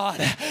of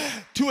God,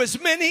 to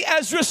as many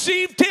as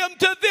received him,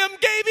 to them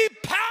gave he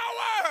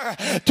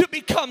power to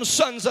become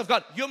sons of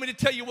God. You want me to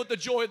tell you what the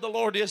joy of the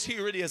Lord is?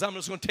 Here it is. I'm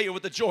just going to tell you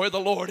what the joy of the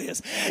Lord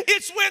is.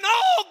 It's when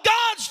all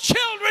God's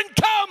children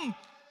come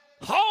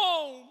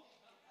home.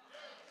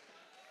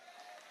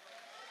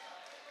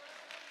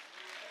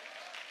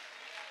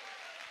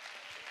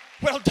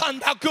 Well done,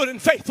 thou good and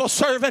faithful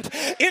servant.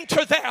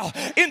 Enter thou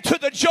into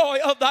the joy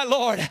of thy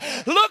Lord.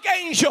 Look,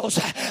 angels,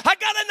 I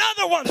got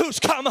another one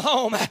who's come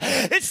home.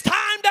 It's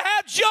time to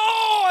have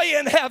joy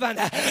in heaven,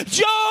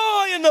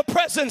 joy in the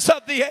presence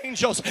of the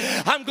angels.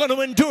 I'm going to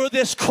endure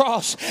this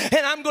cross,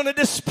 and I'm going to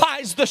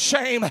despise the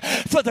shame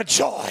for the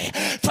joy,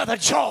 for the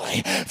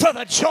joy, for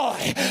the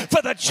joy,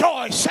 for the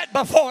joy set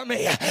before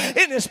me.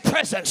 In his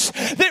presence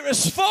there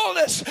is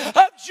fullness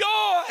of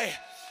joy,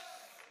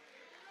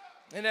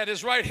 and at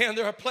his right hand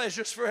there are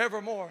pleasures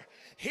forevermore.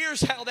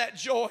 Here's how that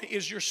joy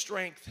is your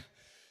strength.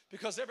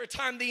 Because every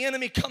time the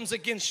enemy comes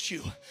against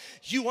you,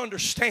 you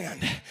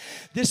understand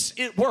this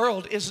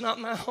world is not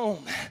my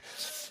home.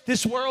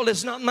 This world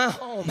is not my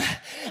home.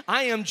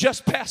 I am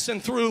just passing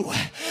through.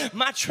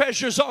 My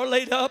treasures are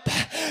laid up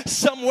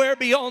somewhere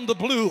beyond the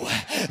blue.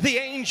 The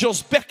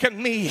angels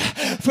beckon me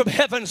from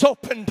heaven's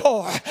open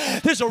door.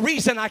 There's a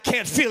reason I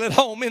can't feel at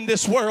home in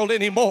this world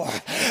anymore.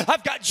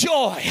 I've got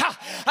joy.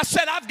 I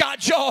said I've got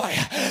joy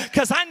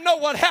because I know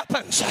what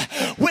happens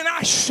when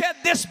I shed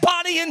this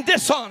body in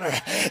dishonor.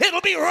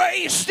 It'll be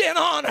raised in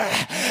honor.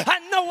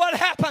 I know what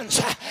happens.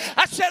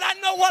 I said I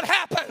know what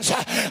happens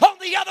on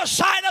the other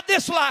side of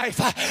this life.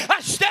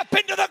 I step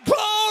into the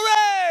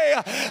glory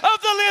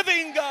of the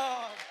living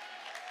God.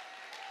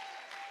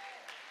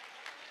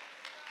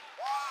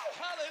 Woo,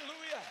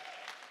 hallelujah.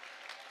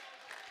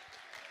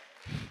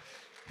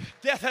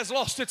 Death has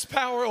lost its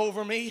power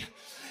over me.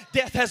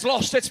 Death has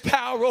lost its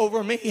power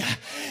over me.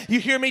 You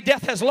hear me?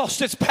 Death has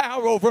lost its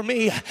power over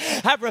me.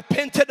 I've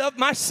repented of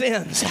my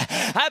sins.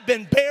 I've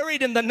been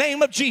buried in the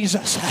name of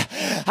Jesus.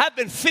 I've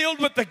been filled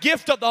with the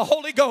gift of the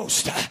Holy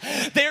Ghost.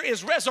 There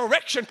is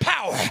resurrection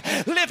power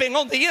living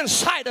on the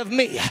inside of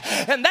me.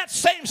 And that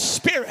same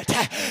spirit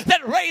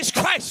that raised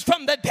Christ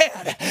from the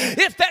dead,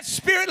 if that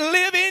spirit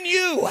live in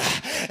you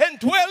and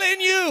dwell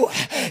in you,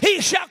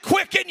 he shall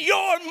quicken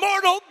your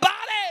mortal body.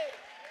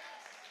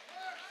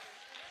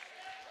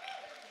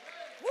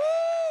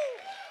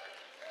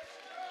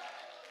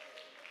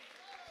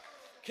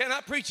 Can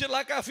I preach it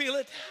like I feel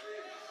it?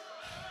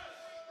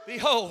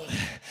 Behold,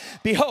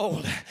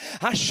 behold,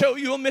 I show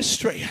you a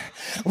mystery.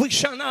 We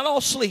shall not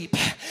all sleep,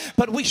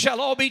 but we shall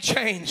all be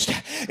changed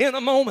in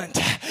a moment,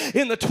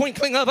 in the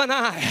twinkling of an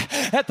eye.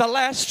 At the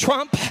last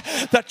trump,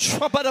 the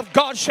trumpet of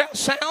God shall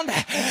sound,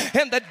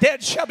 and the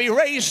dead shall be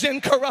raised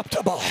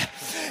incorruptible.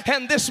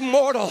 And this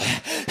mortal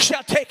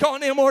shall take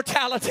on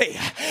immortality,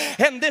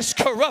 and this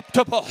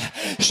corruptible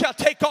shall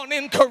take on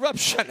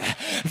incorruption.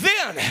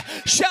 Then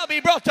shall be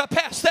brought to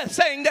pass that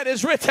saying that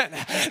is written,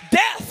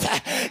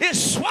 death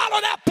is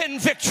swallowed up in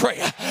victory.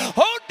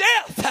 O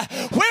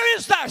death, where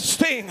is thy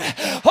sting?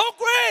 O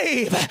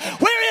grave,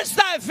 where is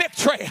thy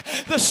victory?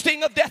 The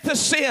sting of death is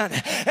sin,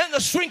 and the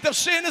strength of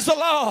sin is the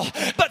law.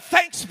 But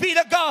thanks be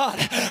to God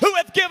who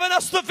hath given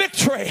us the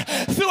victory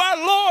through our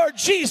Lord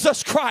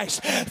Jesus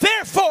Christ.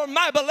 Therefore,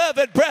 my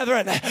beloved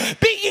brethren,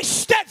 be ye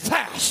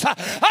steadfast,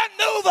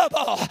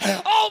 unmovable,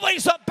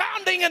 always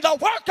abounding in the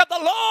work of the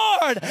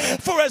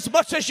Lord, for as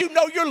much as you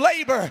know your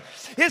labor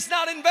is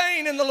not in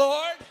vain in the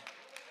Lord.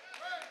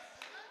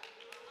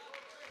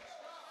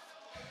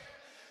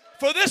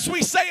 For this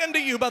we say unto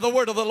you by the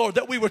word of the Lord,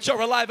 that we which are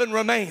alive and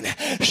remain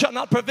shall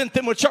not prevent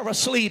them which are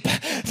asleep.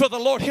 For the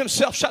Lord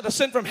himself shall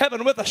descend from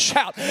heaven with a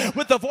shout,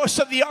 with the voice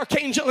of the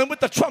archangel, and with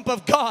the trump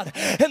of God.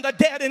 And the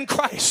dead in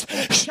Christ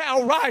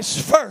shall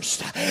rise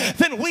first.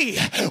 Then we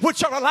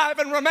which are alive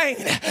and remain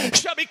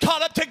shall be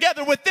caught up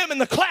together with them in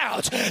the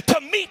clouds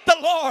to meet the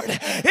Lord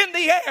in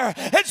the air.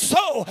 And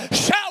so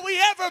shall we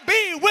ever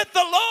be with the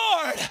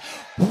Lord.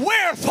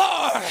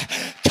 Wherefore,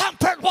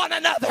 comfort one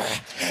another.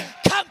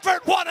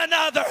 Comfort one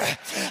another.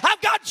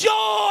 I've got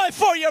joy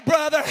for you,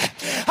 brother.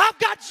 I've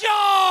got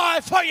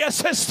joy for you,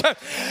 sister.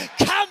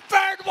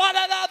 Comfort one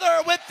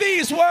another with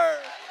these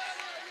words.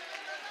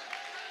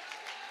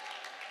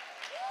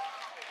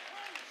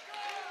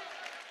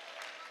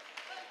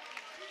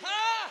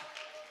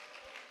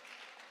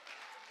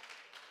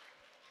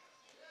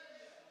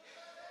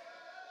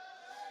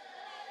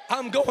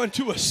 I'm going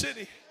to a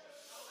city.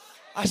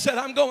 I said,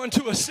 I'm going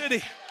to a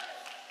city.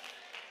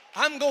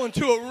 I'm going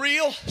to a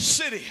real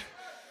city.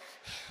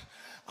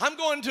 I'm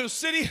going to a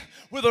city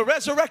with a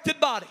resurrected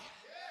body.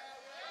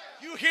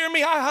 You hear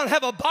me? I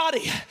have a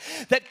body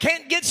that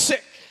can't get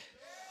sick.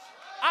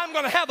 I'm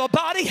going to have a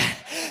body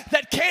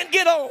that can't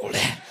get old.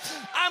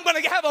 I'm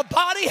going to have a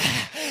body,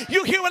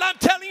 you hear what I'm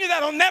telling you,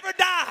 that'll never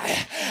die.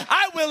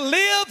 I will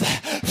live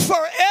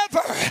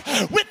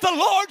forever with the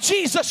Lord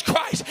Jesus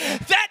Christ.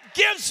 That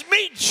gives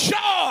me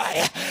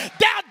joy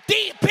down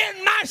deep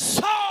in my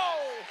soul.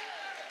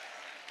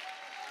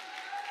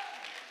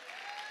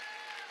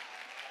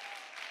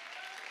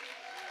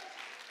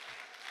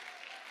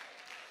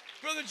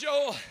 Brother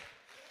Joel,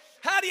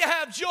 how do you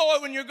have joy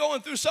when you're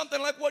going through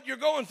something like what you're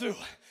going through?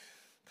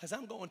 Because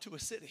I'm going to a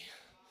city.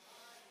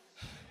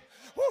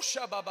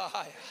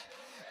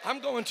 I'm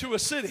going to a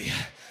city.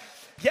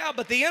 Yeah,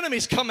 but the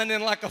enemy's coming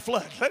in like a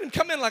flood. Let him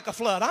come in like a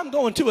flood. I'm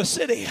going to a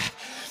city.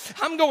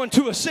 I'm going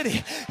to a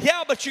city.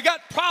 Yeah, but you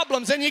got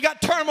problems and you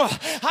got turmoil.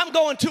 I'm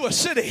going to a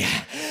city.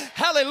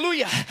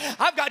 Hallelujah.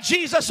 I've got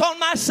Jesus on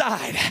my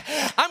side.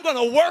 I'm going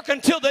to work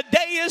until the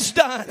day is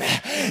done.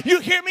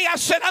 You hear me? I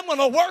said I'm going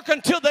to work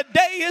until the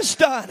day is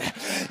done.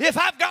 If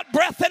I've got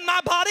breath in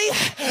my body,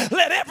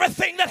 let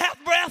everything that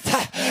hath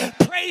breath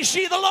praise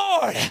ye the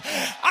Lord.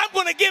 I'm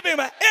going to give him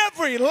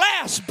every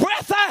last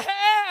breath I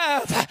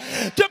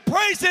have to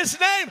praise his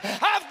name.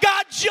 I've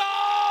got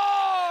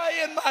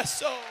joy in my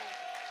soul.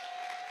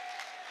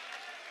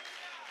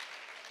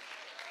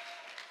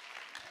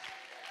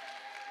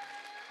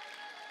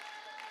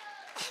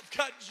 I've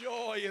got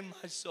joy in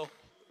my soul.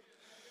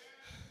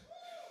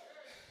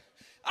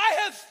 I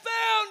have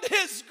found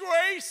his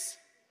grace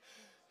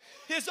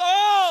is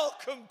all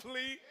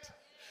complete.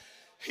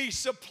 He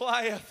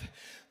supplieth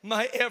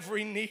my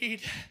every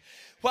need.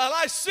 While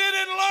I sit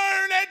and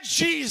learn at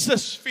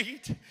Jesus'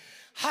 feet,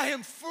 I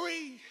am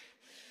free.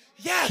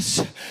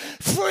 Yes,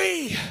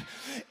 free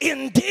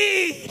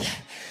indeed.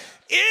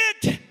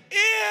 It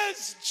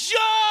is joy.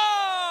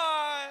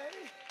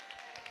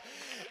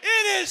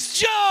 It is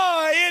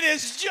joy. It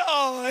is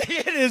joy.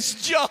 It is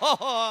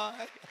joy.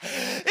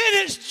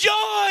 It is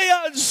joy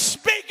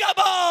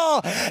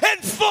unspeakable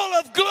and full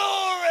of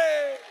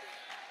glory.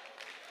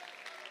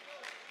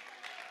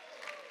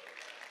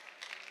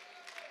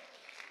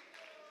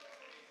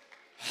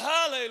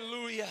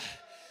 Hallelujah.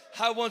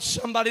 I want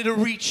somebody to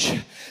reach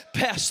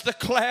past the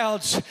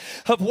clouds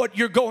of what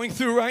you're going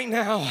through right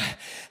now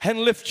and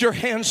lift your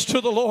hands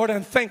to the Lord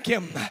and thank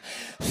him.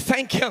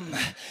 Thank him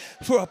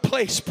for a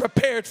place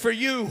prepared for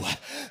you,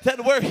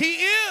 that where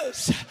he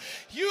is,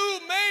 you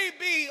may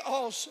be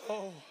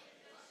also.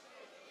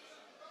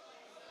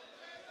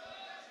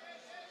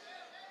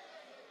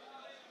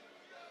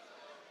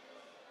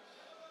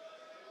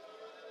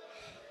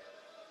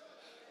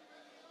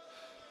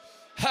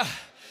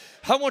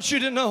 I want you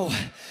to know,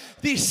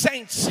 these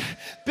saints,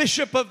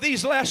 bishop of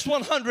these last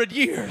 100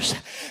 years,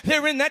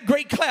 they're in that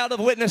great cloud of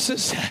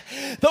witnesses.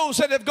 Those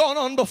that have gone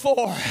on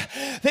before,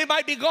 they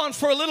might be gone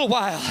for a little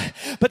while,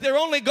 but they're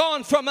only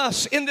gone from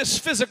us in this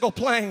physical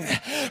plane.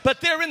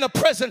 But they're in the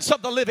presence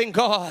of the living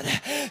God,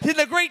 in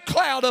the great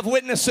cloud of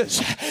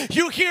witnesses.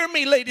 You hear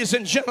me, ladies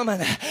and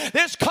gentlemen?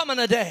 There's coming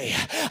a day.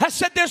 I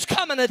said there's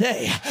coming a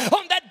day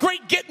on that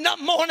great getting up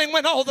morning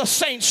when all the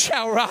saints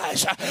shall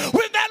rise.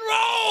 When that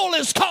roll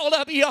is called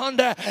up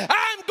yonder,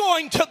 I'm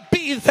going to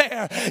be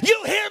there.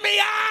 You hear me?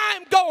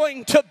 I'm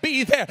going to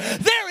be there.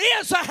 There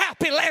is a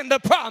happy land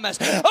of promise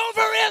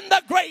over in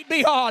the great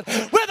beyond,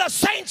 where the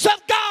saints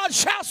of God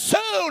shall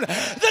soon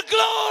the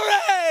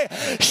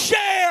glory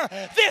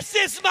share. This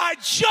is my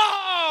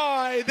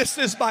joy. This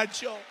is my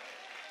joy.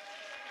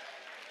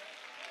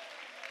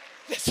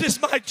 This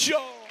is my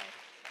joy.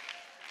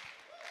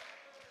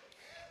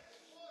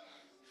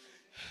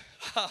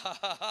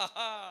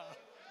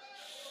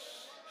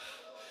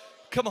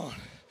 Come on.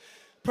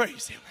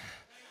 Praise him.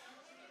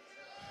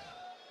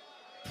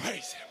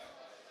 Praise him.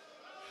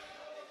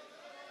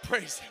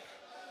 Praise him.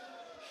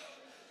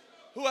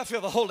 Oh, I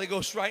feel the Holy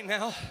Ghost right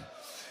now.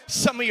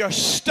 Some of you are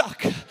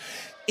stuck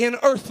in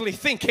earthly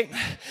thinking.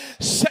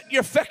 Set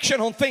your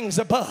affection on things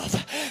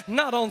above,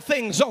 not on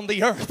things on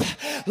the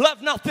earth.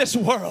 Love not this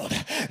world,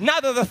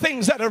 neither the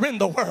things that are in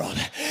the world.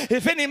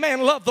 If any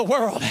man love the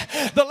world,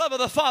 the love of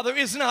the Father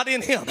is not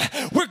in him.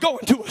 We're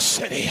going to a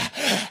city.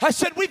 I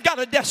said we've got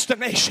a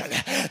destination.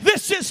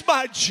 This is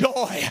my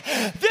joy.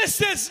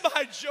 This is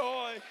my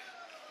joy.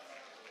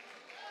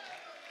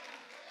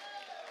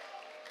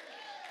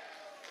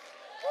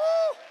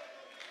 Woo.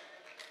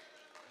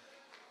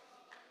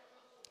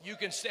 You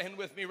can stand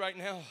with me right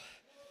now.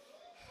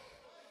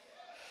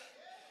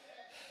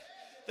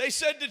 They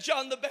said to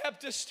John the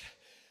Baptist,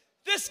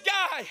 this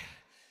guy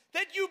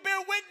that you bear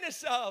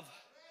witness of,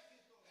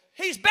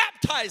 he's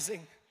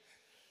baptizing.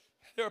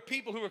 There are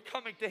people who are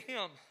coming to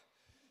him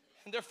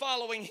and they're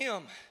following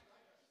him.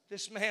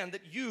 This man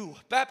that you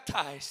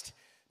baptized,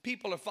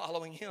 people are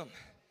following him.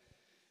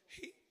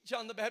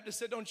 John the Baptist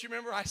said, don't you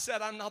remember I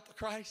said I'm not the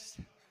Christ?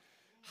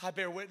 I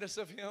bear witness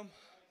of him.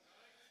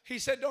 He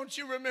said, don't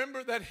you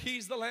remember that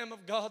he's the Lamb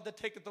of God that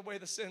taketh away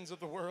the sins of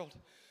the world?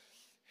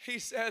 He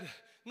said,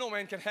 no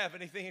man can have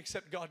anything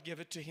except God give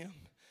it to him.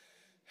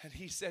 And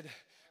he said,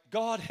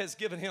 God has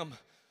given him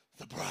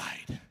the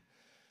bride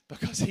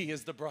because he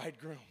is the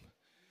bridegroom.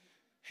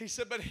 He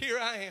said, but here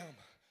I am,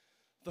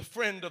 the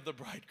friend of the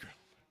bridegroom.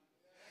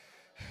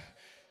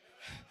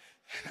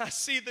 I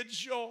see the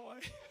joy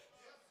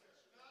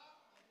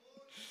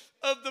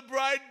of the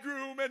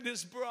bridegroom and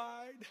his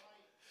bride.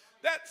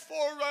 That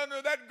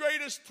forerunner, that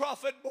greatest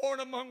prophet born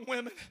among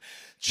women,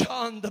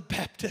 John the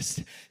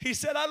Baptist. He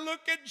said, I look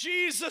at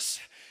Jesus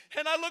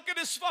and I look at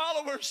his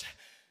followers.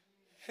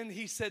 And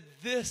he said,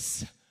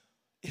 this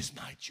is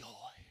my joy.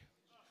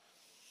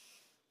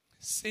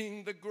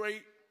 Seeing the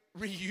great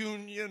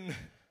reunion,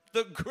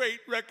 the great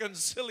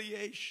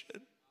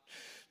reconciliation.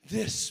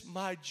 This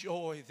my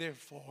joy,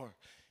 therefore,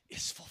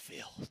 is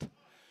fulfilled.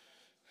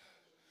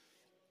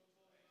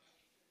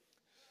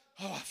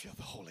 Oh, I feel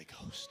the Holy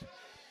Ghost.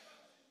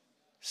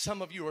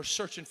 Some of you are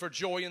searching for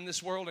joy in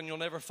this world and you'll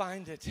never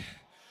find it.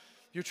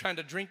 You're trying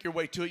to drink your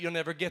way to it, you'll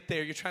never get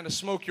there. You're trying to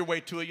smoke your way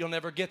to it, you'll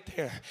never get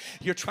there.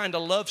 You're trying to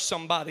love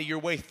somebody your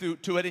way through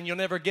to it and you'll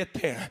never get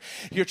there.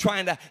 You're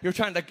trying to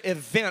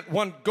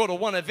go to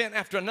one event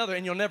after another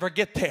and you'll never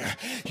get there.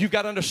 You've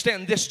got to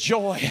understand this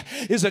joy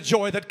is a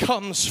joy that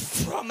comes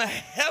from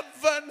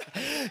heaven.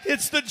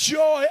 It's the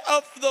joy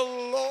of the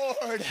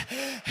Lord.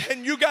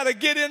 And you got to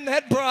get in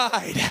that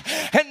bride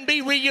and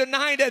be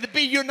reunited,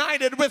 be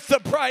united with the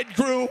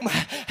bridegroom.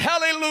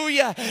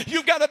 Hallelujah.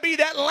 You've got to be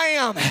that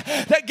lamb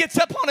that gets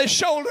up on his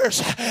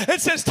shoulders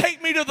and says,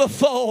 take me to the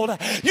fold.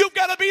 You've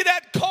got to be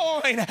that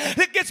coin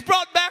that gets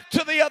brought back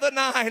to the other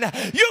nine.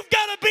 You've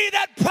got to be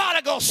that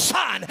prodigal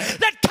son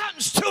that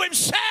comes to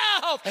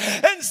himself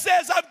and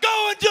says, I'm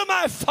going to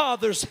my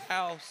Father's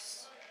house.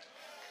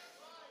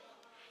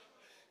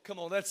 Come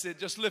on, that's it.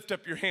 Just lift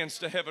up your hands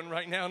to heaven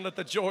right now and let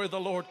the joy of the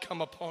Lord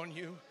come upon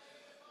you.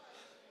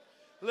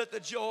 Let the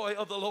joy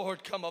of the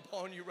Lord come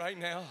upon you right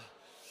now.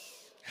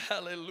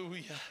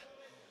 Hallelujah.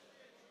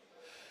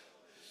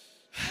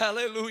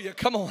 Hallelujah.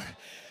 Come on.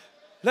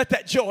 Let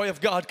that joy of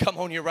God come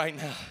on you right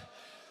now.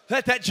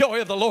 Let that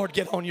joy of the Lord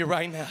get on you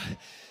right now.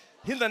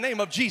 In the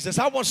name of Jesus,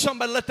 I want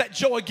somebody to let that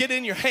joy get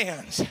in your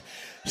hands.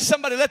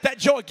 Somebody let that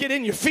joy get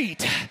in your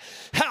feet.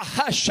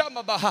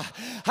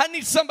 I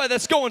need somebody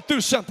that's going through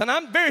something.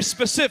 I'm very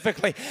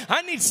specifically,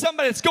 I need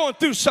somebody that's going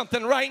through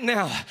something right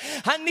now.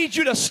 I need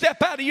you to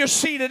step out of your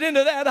seat and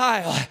into that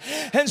aisle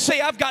and say,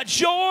 I've got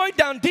joy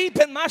down deep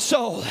in my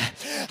soul.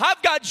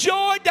 I've got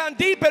joy down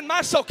deep in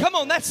my soul. Come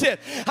on, that's it.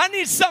 I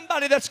need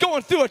somebody that's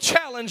going through a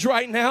challenge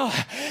right now.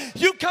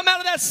 You come out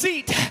of that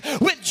seat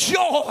with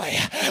joy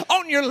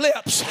on your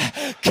lips.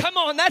 Come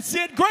on, that's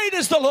it. Great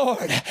is the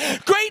Lord,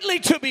 greatly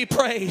to be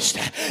praised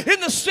in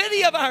the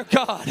city of our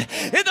God,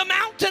 in the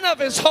mountain of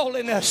his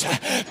holiness.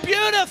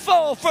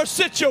 Beautiful for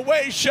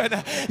situation.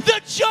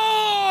 The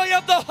joy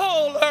of the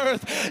whole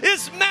earth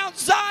is Mount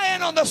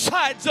Zion on the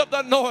sides of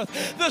the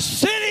north, the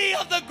city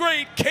of the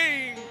great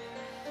King.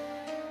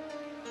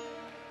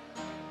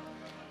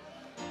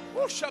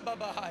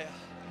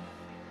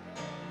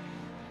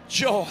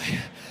 Joy.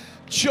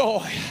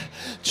 Joy,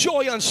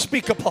 joy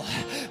unspeakable,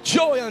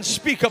 joy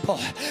unspeakable,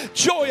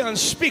 joy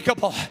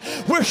unspeakable.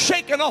 We're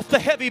shaking off the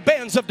heavy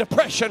bands of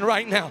depression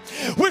right now.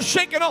 We're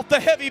shaking off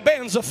the heavy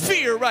bands of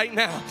fear right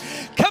now.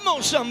 Come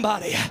on,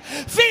 somebody.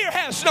 Fear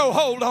has no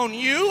hold on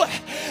you.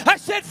 I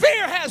said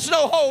fear has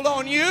no hold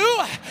on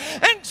you.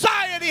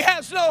 Anxiety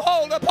has no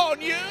hold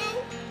upon you.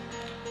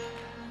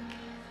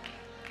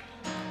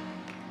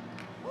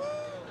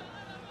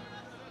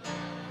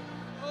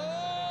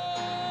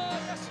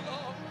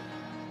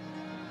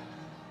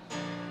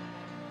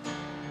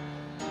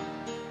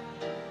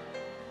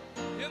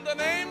 In the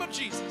name of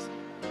Jesus.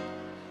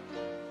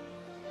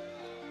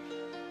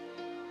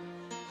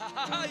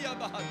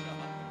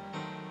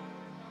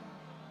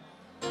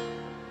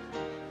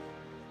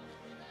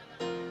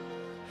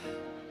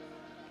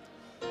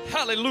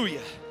 Hallelujah.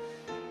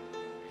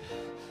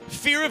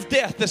 Fear of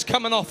death is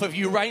coming off of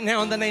you right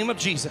now in the name of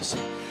Jesus.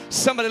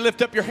 Somebody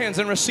lift up your hands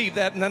and receive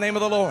that in the name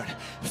of the Lord.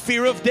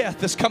 Fear of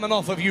death is coming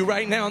off of you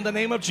right now in the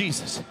name of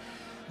Jesus.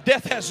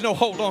 Death has no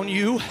hold on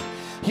you.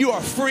 You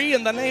are free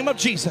in the name of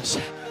Jesus.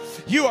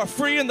 You are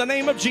free in the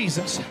name of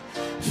Jesus.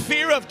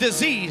 Fear of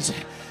disease.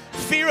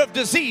 Fear of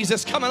disease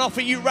is coming off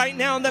of you right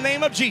now in the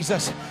name of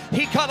Jesus.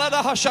 Come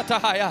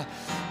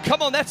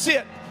on, that's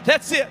it.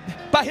 That's it.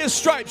 By his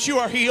stripes you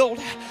are healed.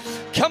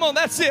 Come on,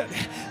 that's it.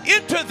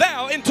 Enter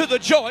thou into the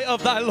joy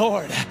of thy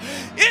Lord.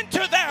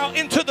 Enter thou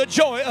into the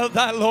joy of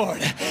thy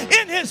Lord.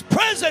 In his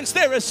presence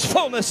there is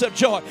fullness of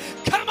joy.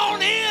 Come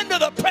on into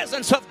the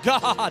presence of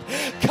God.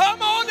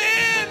 Come on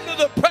into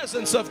the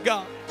presence of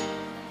God.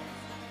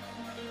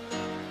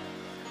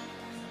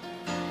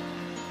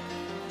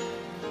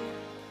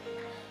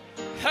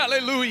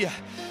 Hallelujah.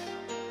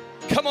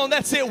 Come on,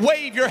 that's it.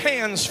 Wave your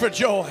hands for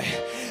joy.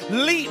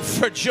 Leap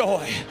for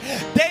joy.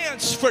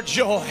 Dance for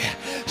joy.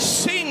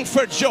 Sing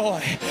for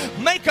joy.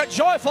 Make a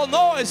joyful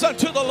noise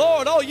unto the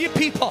Lord, all you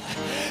people.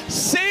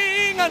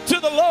 Sing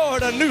unto the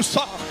Lord a new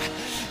song.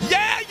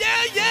 Yeah,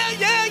 yeah, yeah,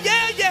 yeah,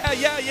 yeah, yeah,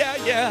 yeah, yeah,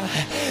 yeah.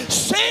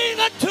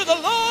 Sing unto the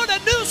Lord a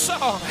new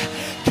song.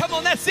 Come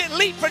on, that's it.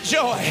 Leap for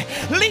joy.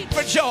 Leap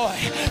for joy.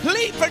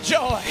 Leap for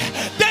joy.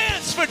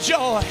 Dance for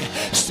joy.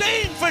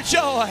 Sing for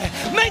joy.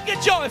 Make a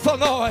joyful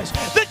noise.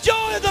 The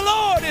joy of the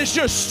Lord is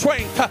your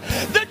strength.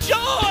 The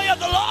joy of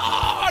the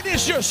Lord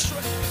is your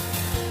strength.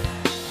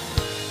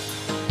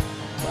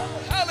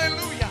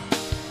 Hallelujah.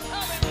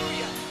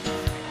 Hallelujah.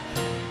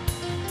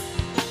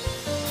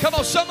 Come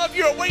on, some of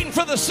you are waiting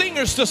for the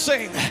singers to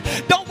sing.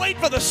 Don't wait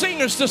for the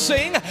singers to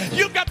sing.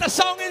 You've got the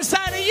song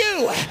inside of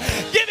you.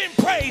 Give him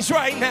praise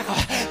right now.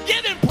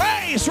 Give him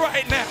praise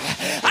right now.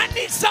 I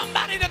need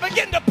somebody to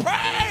begin to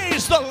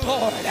praise the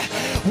Lord.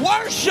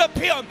 Worship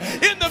him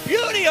in the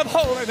beauty of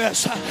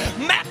holiness.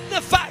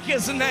 Magnify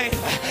his name.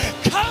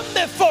 Come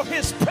before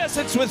his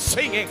presence with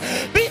singing.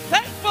 Be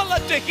thankful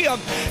unto him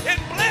and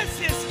bless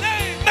his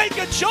name. Make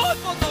a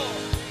joyful noise.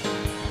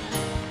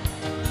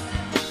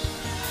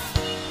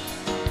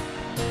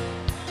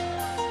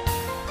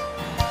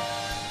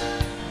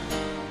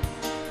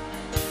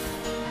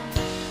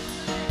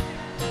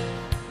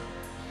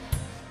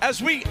 As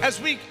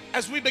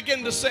we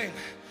begin to sing,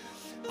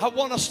 I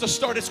want us to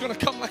start. It's going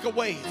to come like a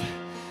wave.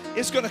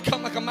 It's going to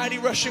come like a mighty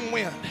rushing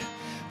wind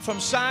from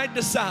side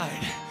to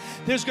side.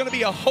 There's going to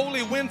be a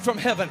holy wind from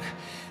heaven,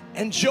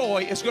 and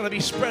joy is going to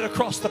be spread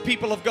across the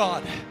people of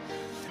God.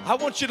 I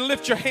want you to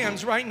lift your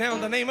hands right now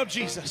in the name of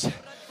Jesus.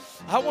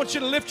 I want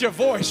you to lift your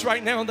voice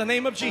right now in the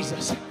name of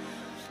Jesus.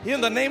 In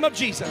the name of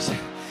Jesus.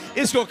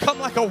 It's going to come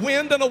like a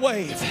wind and a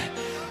wave.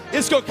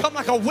 It's going to come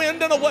like a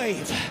wind and a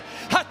wave.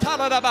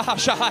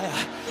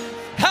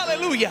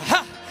 Hallelujah.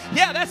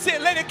 Yeah, that's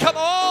it. Let it come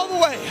all the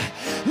way.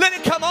 Let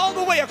it come all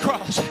the way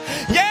across.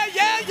 Yeah,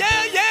 yeah,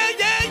 yeah, yeah,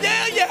 yeah,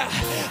 yeah, yeah.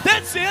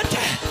 That's it.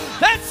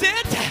 That's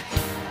it.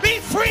 Be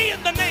free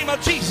in the name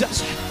of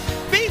Jesus.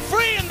 Be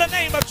free in the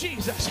name of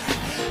Jesus.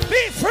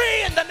 Be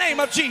free in the name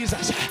of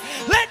Jesus.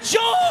 Let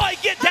joy